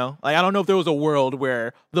 Mm-hmm. You know, like I don't know if there was a world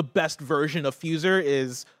where the best version of Fuser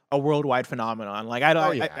is a worldwide phenomenon. Like I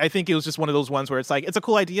don't. I think it was just one of those ones where it's like it's a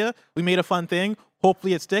cool idea. We made a fun thing.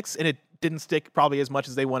 Hopefully it sticks, and it didn't stick probably as much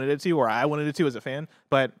as they wanted it to, or I wanted it to as a fan.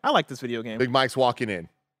 But I like this video game. Big Mike's walking in.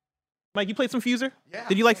 Mike, you played some Fuser? Yeah.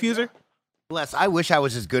 Did you like Fuser? Bless, I wish I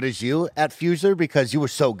was as good as you at Fuser because you were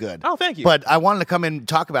so good. Oh, thank you. But I wanted to come in and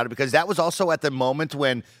talk about it because that was also at the moment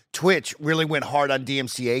when Twitch really went hard on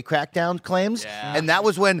DMCA crackdown claims. Yeah. And that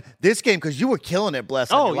was when this game, because you were killing it,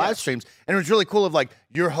 Bless, on your live streams. And it was really cool of like,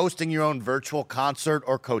 you're hosting your own virtual concert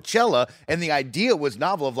or Coachella. And the idea was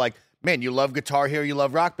novel of like, man, you love Guitar Hero, you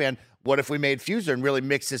love Rock Band. What if we made Fuser and really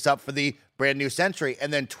mix this up for the brand new century?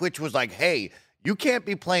 And then Twitch was like, hey, you can't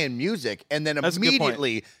be playing music, and then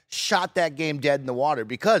immediately shot that game dead in the water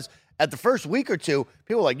because at the first week or two,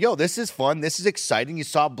 people were like, yo, this is fun. This is exciting. You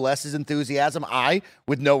saw Bless's enthusiasm. I,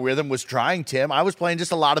 with no rhythm, was trying Tim. I was playing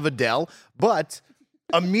just a lot of Adele, but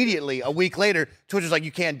immediately, a week later, Twitch was like,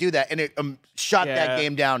 you can't do that. And it shot that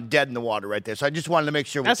game down dead in the water right there. So I just wanted to make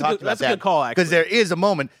sure we talked about that. That's a good call, actually. Because there is a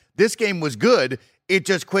moment. This game was good. It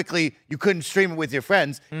just quickly, you couldn't stream it with your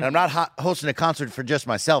friends. And I'm not hosting a concert for just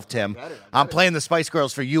myself, Tim. I'm playing the Spice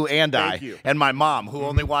Girls for you and and my mom, who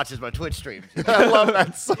only watches my Twitch streams. I love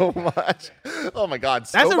that so much. Oh, my God.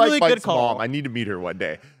 That's a really good call. Mom. I need to meet her one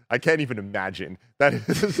day. I can't even imagine that.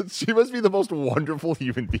 She must be the most wonderful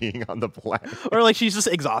human being on the planet. Or like she's just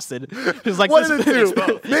exhausted. She's like, what did it do?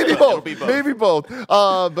 both. Maybe both. Maybe both.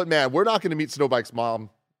 But man, we're not going to meet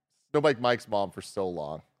Snowbike Mike's mom for so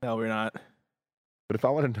long. No, we're not. But if I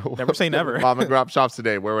want to know Never say never. mom and grop shops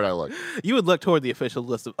today, where would I look? You would look toward the official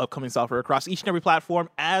list of upcoming software across each and every platform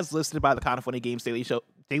as listed by the Kind of Funny Games Daily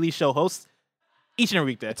Show hosts each and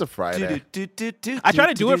every weekday. It's a Friday. I try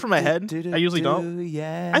to do it from my head. I usually don't.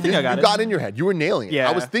 I think I got it. You got it in your head. You were nailing it. Yeah.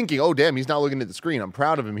 I was thinking, oh, damn, he's not looking at the screen. I'm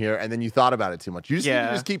proud of him here. And then you thought about it too much. You just need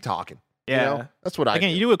to just keep talking. Yeah. You know? That's what I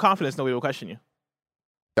Again, do. you do it with confidence, nobody will question you.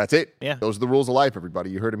 That's it. Yeah. Those are the rules of life, everybody.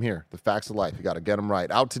 You heard him here. The facts of life. You got to get them right.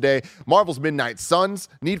 Out today, Marvel's Midnight Suns,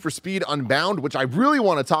 Need for Speed Unbound, which I really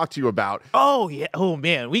want to talk to you about. Oh, yeah. Oh,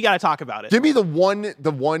 man. We got to talk about it. Give me the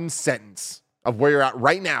one sentence of where you're at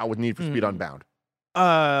right now with Need for Speed Unbound.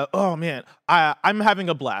 Oh, man. I'm having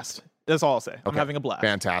a blast. That's all I'll say. I'm having a blast.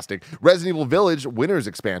 Fantastic. Resident Evil Village Winners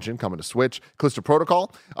Expansion coming to Switch. Callisto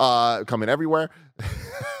Protocol coming everywhere.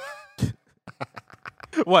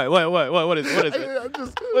 What is it?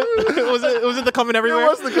 Was it the coming everywhere? It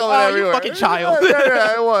was the coming everywhere. You fucking child.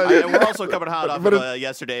 Yeah, it was. And we're also coming hot off of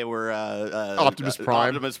yesterday where Optimus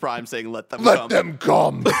Prime saying let them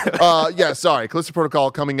come. Yeah, sorry. Callisto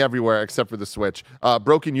Protocol coming everywhere except for the Switch.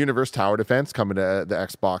 Broken Universe Tower Defense coming to the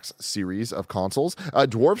Xbox series of consoles.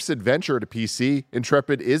 Dwarf's Adventure to PC.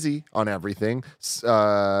 Intrepid Izzy on everything.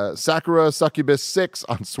 Sakura Succubus 6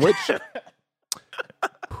 on Switch.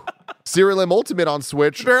 Serial M Ultimate on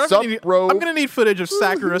Switch. I'm gonna need footage of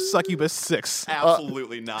Sakura Succubus 6.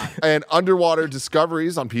 Absolutely not. And Underwater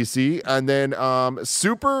Discoveries on PC. And then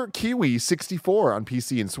Super Kiwi 64 on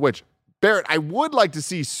PC and Switch. Barrett, I would like to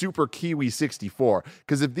see Super Kiwi 64,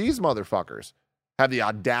 because if these motherfuckers have the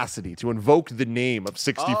audacity to invoke the name of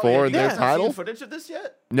 64 in their title. Seen footage of this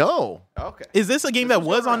yet? No. Okay. Is this a game that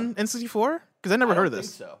was on N64? Because I never heard of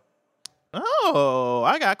this. So. Oh,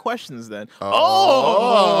 I got questions then.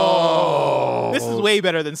 Oh, this is way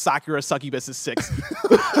better than Sakura Succubus 6.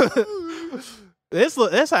 This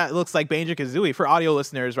looks like Banjo-Kazooie for audio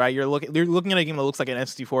listeners, right? You're looking at a game that looks like an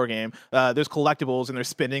N64 game. There's collectibles and they're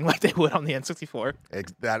spinning like they would on the N64.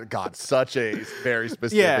 That got such a very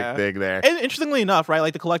specific thing there. And interestingly enough, right,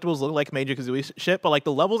 like the collectibles look like Banjo-Kazooie shit, but like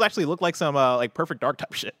the levels actually look like some like Perfect Dark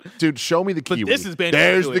type shit. Dude, show me the Kiwi. But this is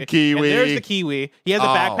Banjo-Kazooie. There's the Kiwi. And there's the Kiwi. He has a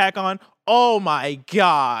backpack on. Oh my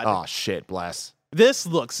god. Oh shit, bless. This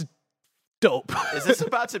looks dope. Is this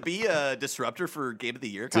about to be a disruptor for Game of the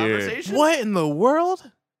Year conversation? What in the world?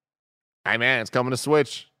 Hey man, it's coming to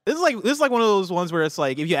Switch. This is like one of those ones where it's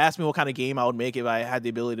like, if you asked me what kind of game I would make if I had the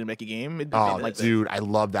ability to make a game, it'd be like dude, I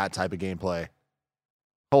love that type of gameplay.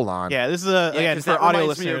 Hold on. Yeah, this is again for that audio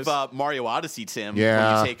reminds listeners. me of Mario Odyssey, Tim.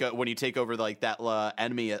 Yeah. When you take over like that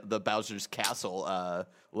enemy at the Bowser's Castle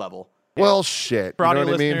level. Well, shit. For audio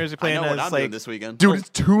know what listeners, I mean? you're playing I know what as I'm like doing this weekend. Dude, it's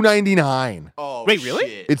 $2.99. Oh, wait, really?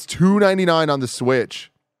 Shit. It's $2.99 on the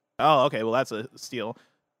Switch. Oh, okay. Well, that's a steal.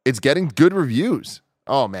 It's getting good reviews.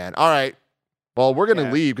 Oh man. All right. Well, we're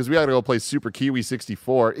gonna leave because we gotta go play Super Kiwi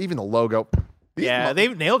 64. Even the logo.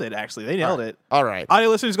 They've nailed it. Actually, they nailed it. All right. Audio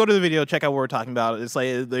listeners, go to the video, check out what we're talking about. It's like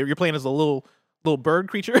you're playing as a little bird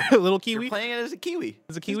creature, a little kiwi. You're playing it as a kiwi.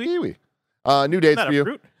 As a kiwi. Kiwi. New dates Not for a you.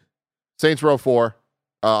 fruit. Saints Row 4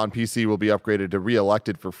 on PC will be upgraded to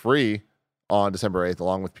Re-Elected for free on December 8th,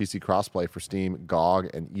 along with PC crossplay for Steam, GOG,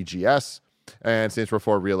 and EGS. And Saints Row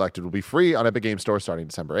 4 Re-Elected will be free on Epic Games Store starting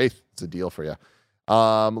December 8th. It's a deal for you.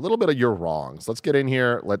 A little bit of your wrongs. Let's get in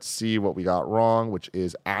here. Let's see what we got wrong, which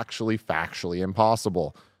is actually factually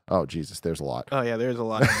impossible. Oh, Jesus, there's a lot. Oh, yeah, there's a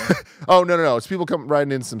lot. Oh, no. It's people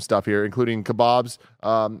writing in some stuff here, including kebabs.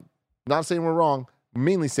 Not saying we're wrong.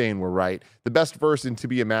 Mainly saying we're right. The best verse in To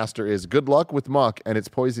Be a Master is good luck with muck and it's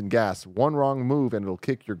poison gas. One wrong move and it'll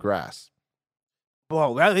kick your grass.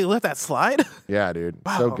 Whoa, they let that slide? Yeah, dude.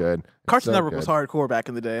 Wow. So good. Cartoon So Network good. was hardcore back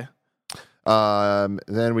in the day.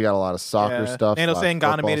 Then we got a lot of soccer stuff. Nano saying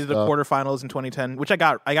Ghana football made it to the stuff. quarterfinals in 2010, which I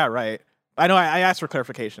got right. I know I asked for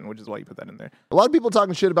clarification, which is why you put that in there. A lot of people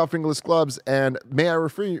talking shit about fingerless clubs, and may I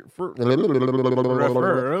refer you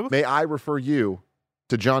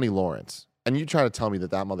to Johnny Lawrence, and you try to tell me that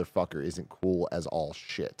motherfucker isn't cool as all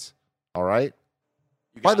shit. All right.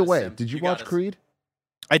 By the way, did you watch Creed?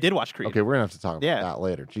 I did watch Creed. Okay, we're gonna have to talk about Yeah. that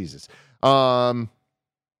later. Jesus.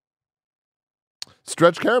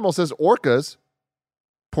 Stretch Caramel says orcas,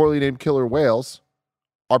 poorly named killer whales,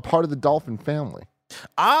 are part of the dolphin family.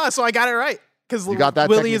 So I got it right. Because You got that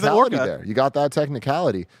Willie is an technicality orca. there. You got that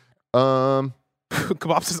technicality.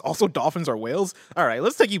 Kebab says also dolphins are whales. All right,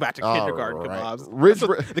 let's take you back to kindergarten right.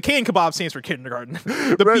 kebabs. The K in kebab stands for kindergarten.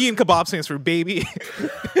 The B in kebab stands for baby.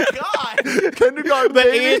 God. Kindergarten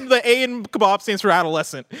The A in kebab stands for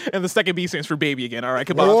adolescent, and the second B stands for baby again. All right,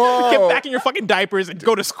 kebab. Whoa. Get back in your fucking diapers and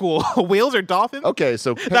go to school. Whales or dolphins? Okay,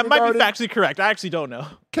 so That might be factually correct. I actually don't know.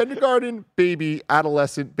 kindergarten, baby,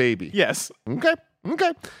 adolescent, baby. Yes. Okay.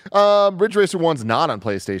 Ridge Racer 1's not on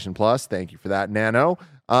PlayStation Plus. Thank you for that, Nano.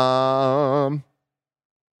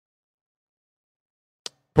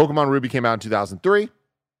 Pokemon Ruby came out in 2003.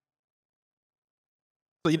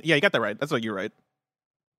 So, yeah, you got that right. That's what you're right.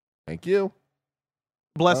 Thank you.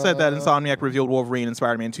 Bless said that Insomniac revealed Wolverine and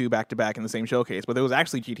Spider-Man 2 back-to-back in the same showcase, but there was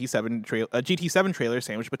actually GT7 trailer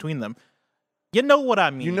sandwiched between them. You know what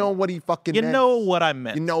I mean. You know what he fucking meant. You know what I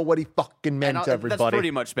meant. You know what he fucking meant, everybody. That's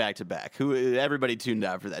pretty much back-to-back. Everybody tuned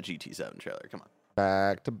out for that GT7 trailer. Come on.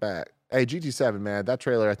 Back to back. Hey, GT7, man, that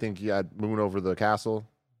trailer, I think you had Moon over the castle.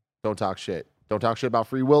 Don't talk shit. Don't talk shit about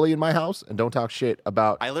Free Willy in my house, and don't talk shit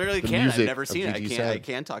about I literally the can't. I've music never of seen it. GT7. I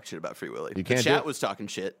can't talk shit about Free Willy. You can't The do chat it. was talking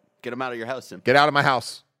shit. Get him out of your house, Tim. Get out of my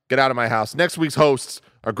house. Get out of my house. Next week's hosts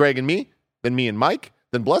are Greg and me, then me and Mike,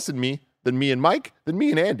 then Blessed me, then me and Mike, then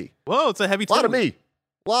me and Andy. Whoa, it's a heavy A lot of me.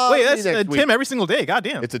 Wait, that's Tim every single day. God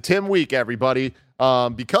damn. It's a Tim week, everybody,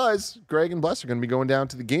 because Greg and Bless are going to be going down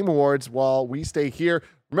to the Game Awards while we stay here.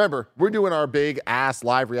 Remember, we're doing our big ass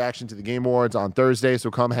live reaction to the Game Awards on Thursday, so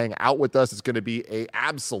come hang out with us. It's going to be an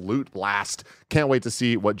absolute blast. Can't wait to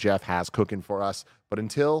see what Jeff has cooking for us. But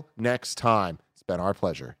until next time, it's been our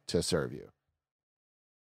pleasure to serve you.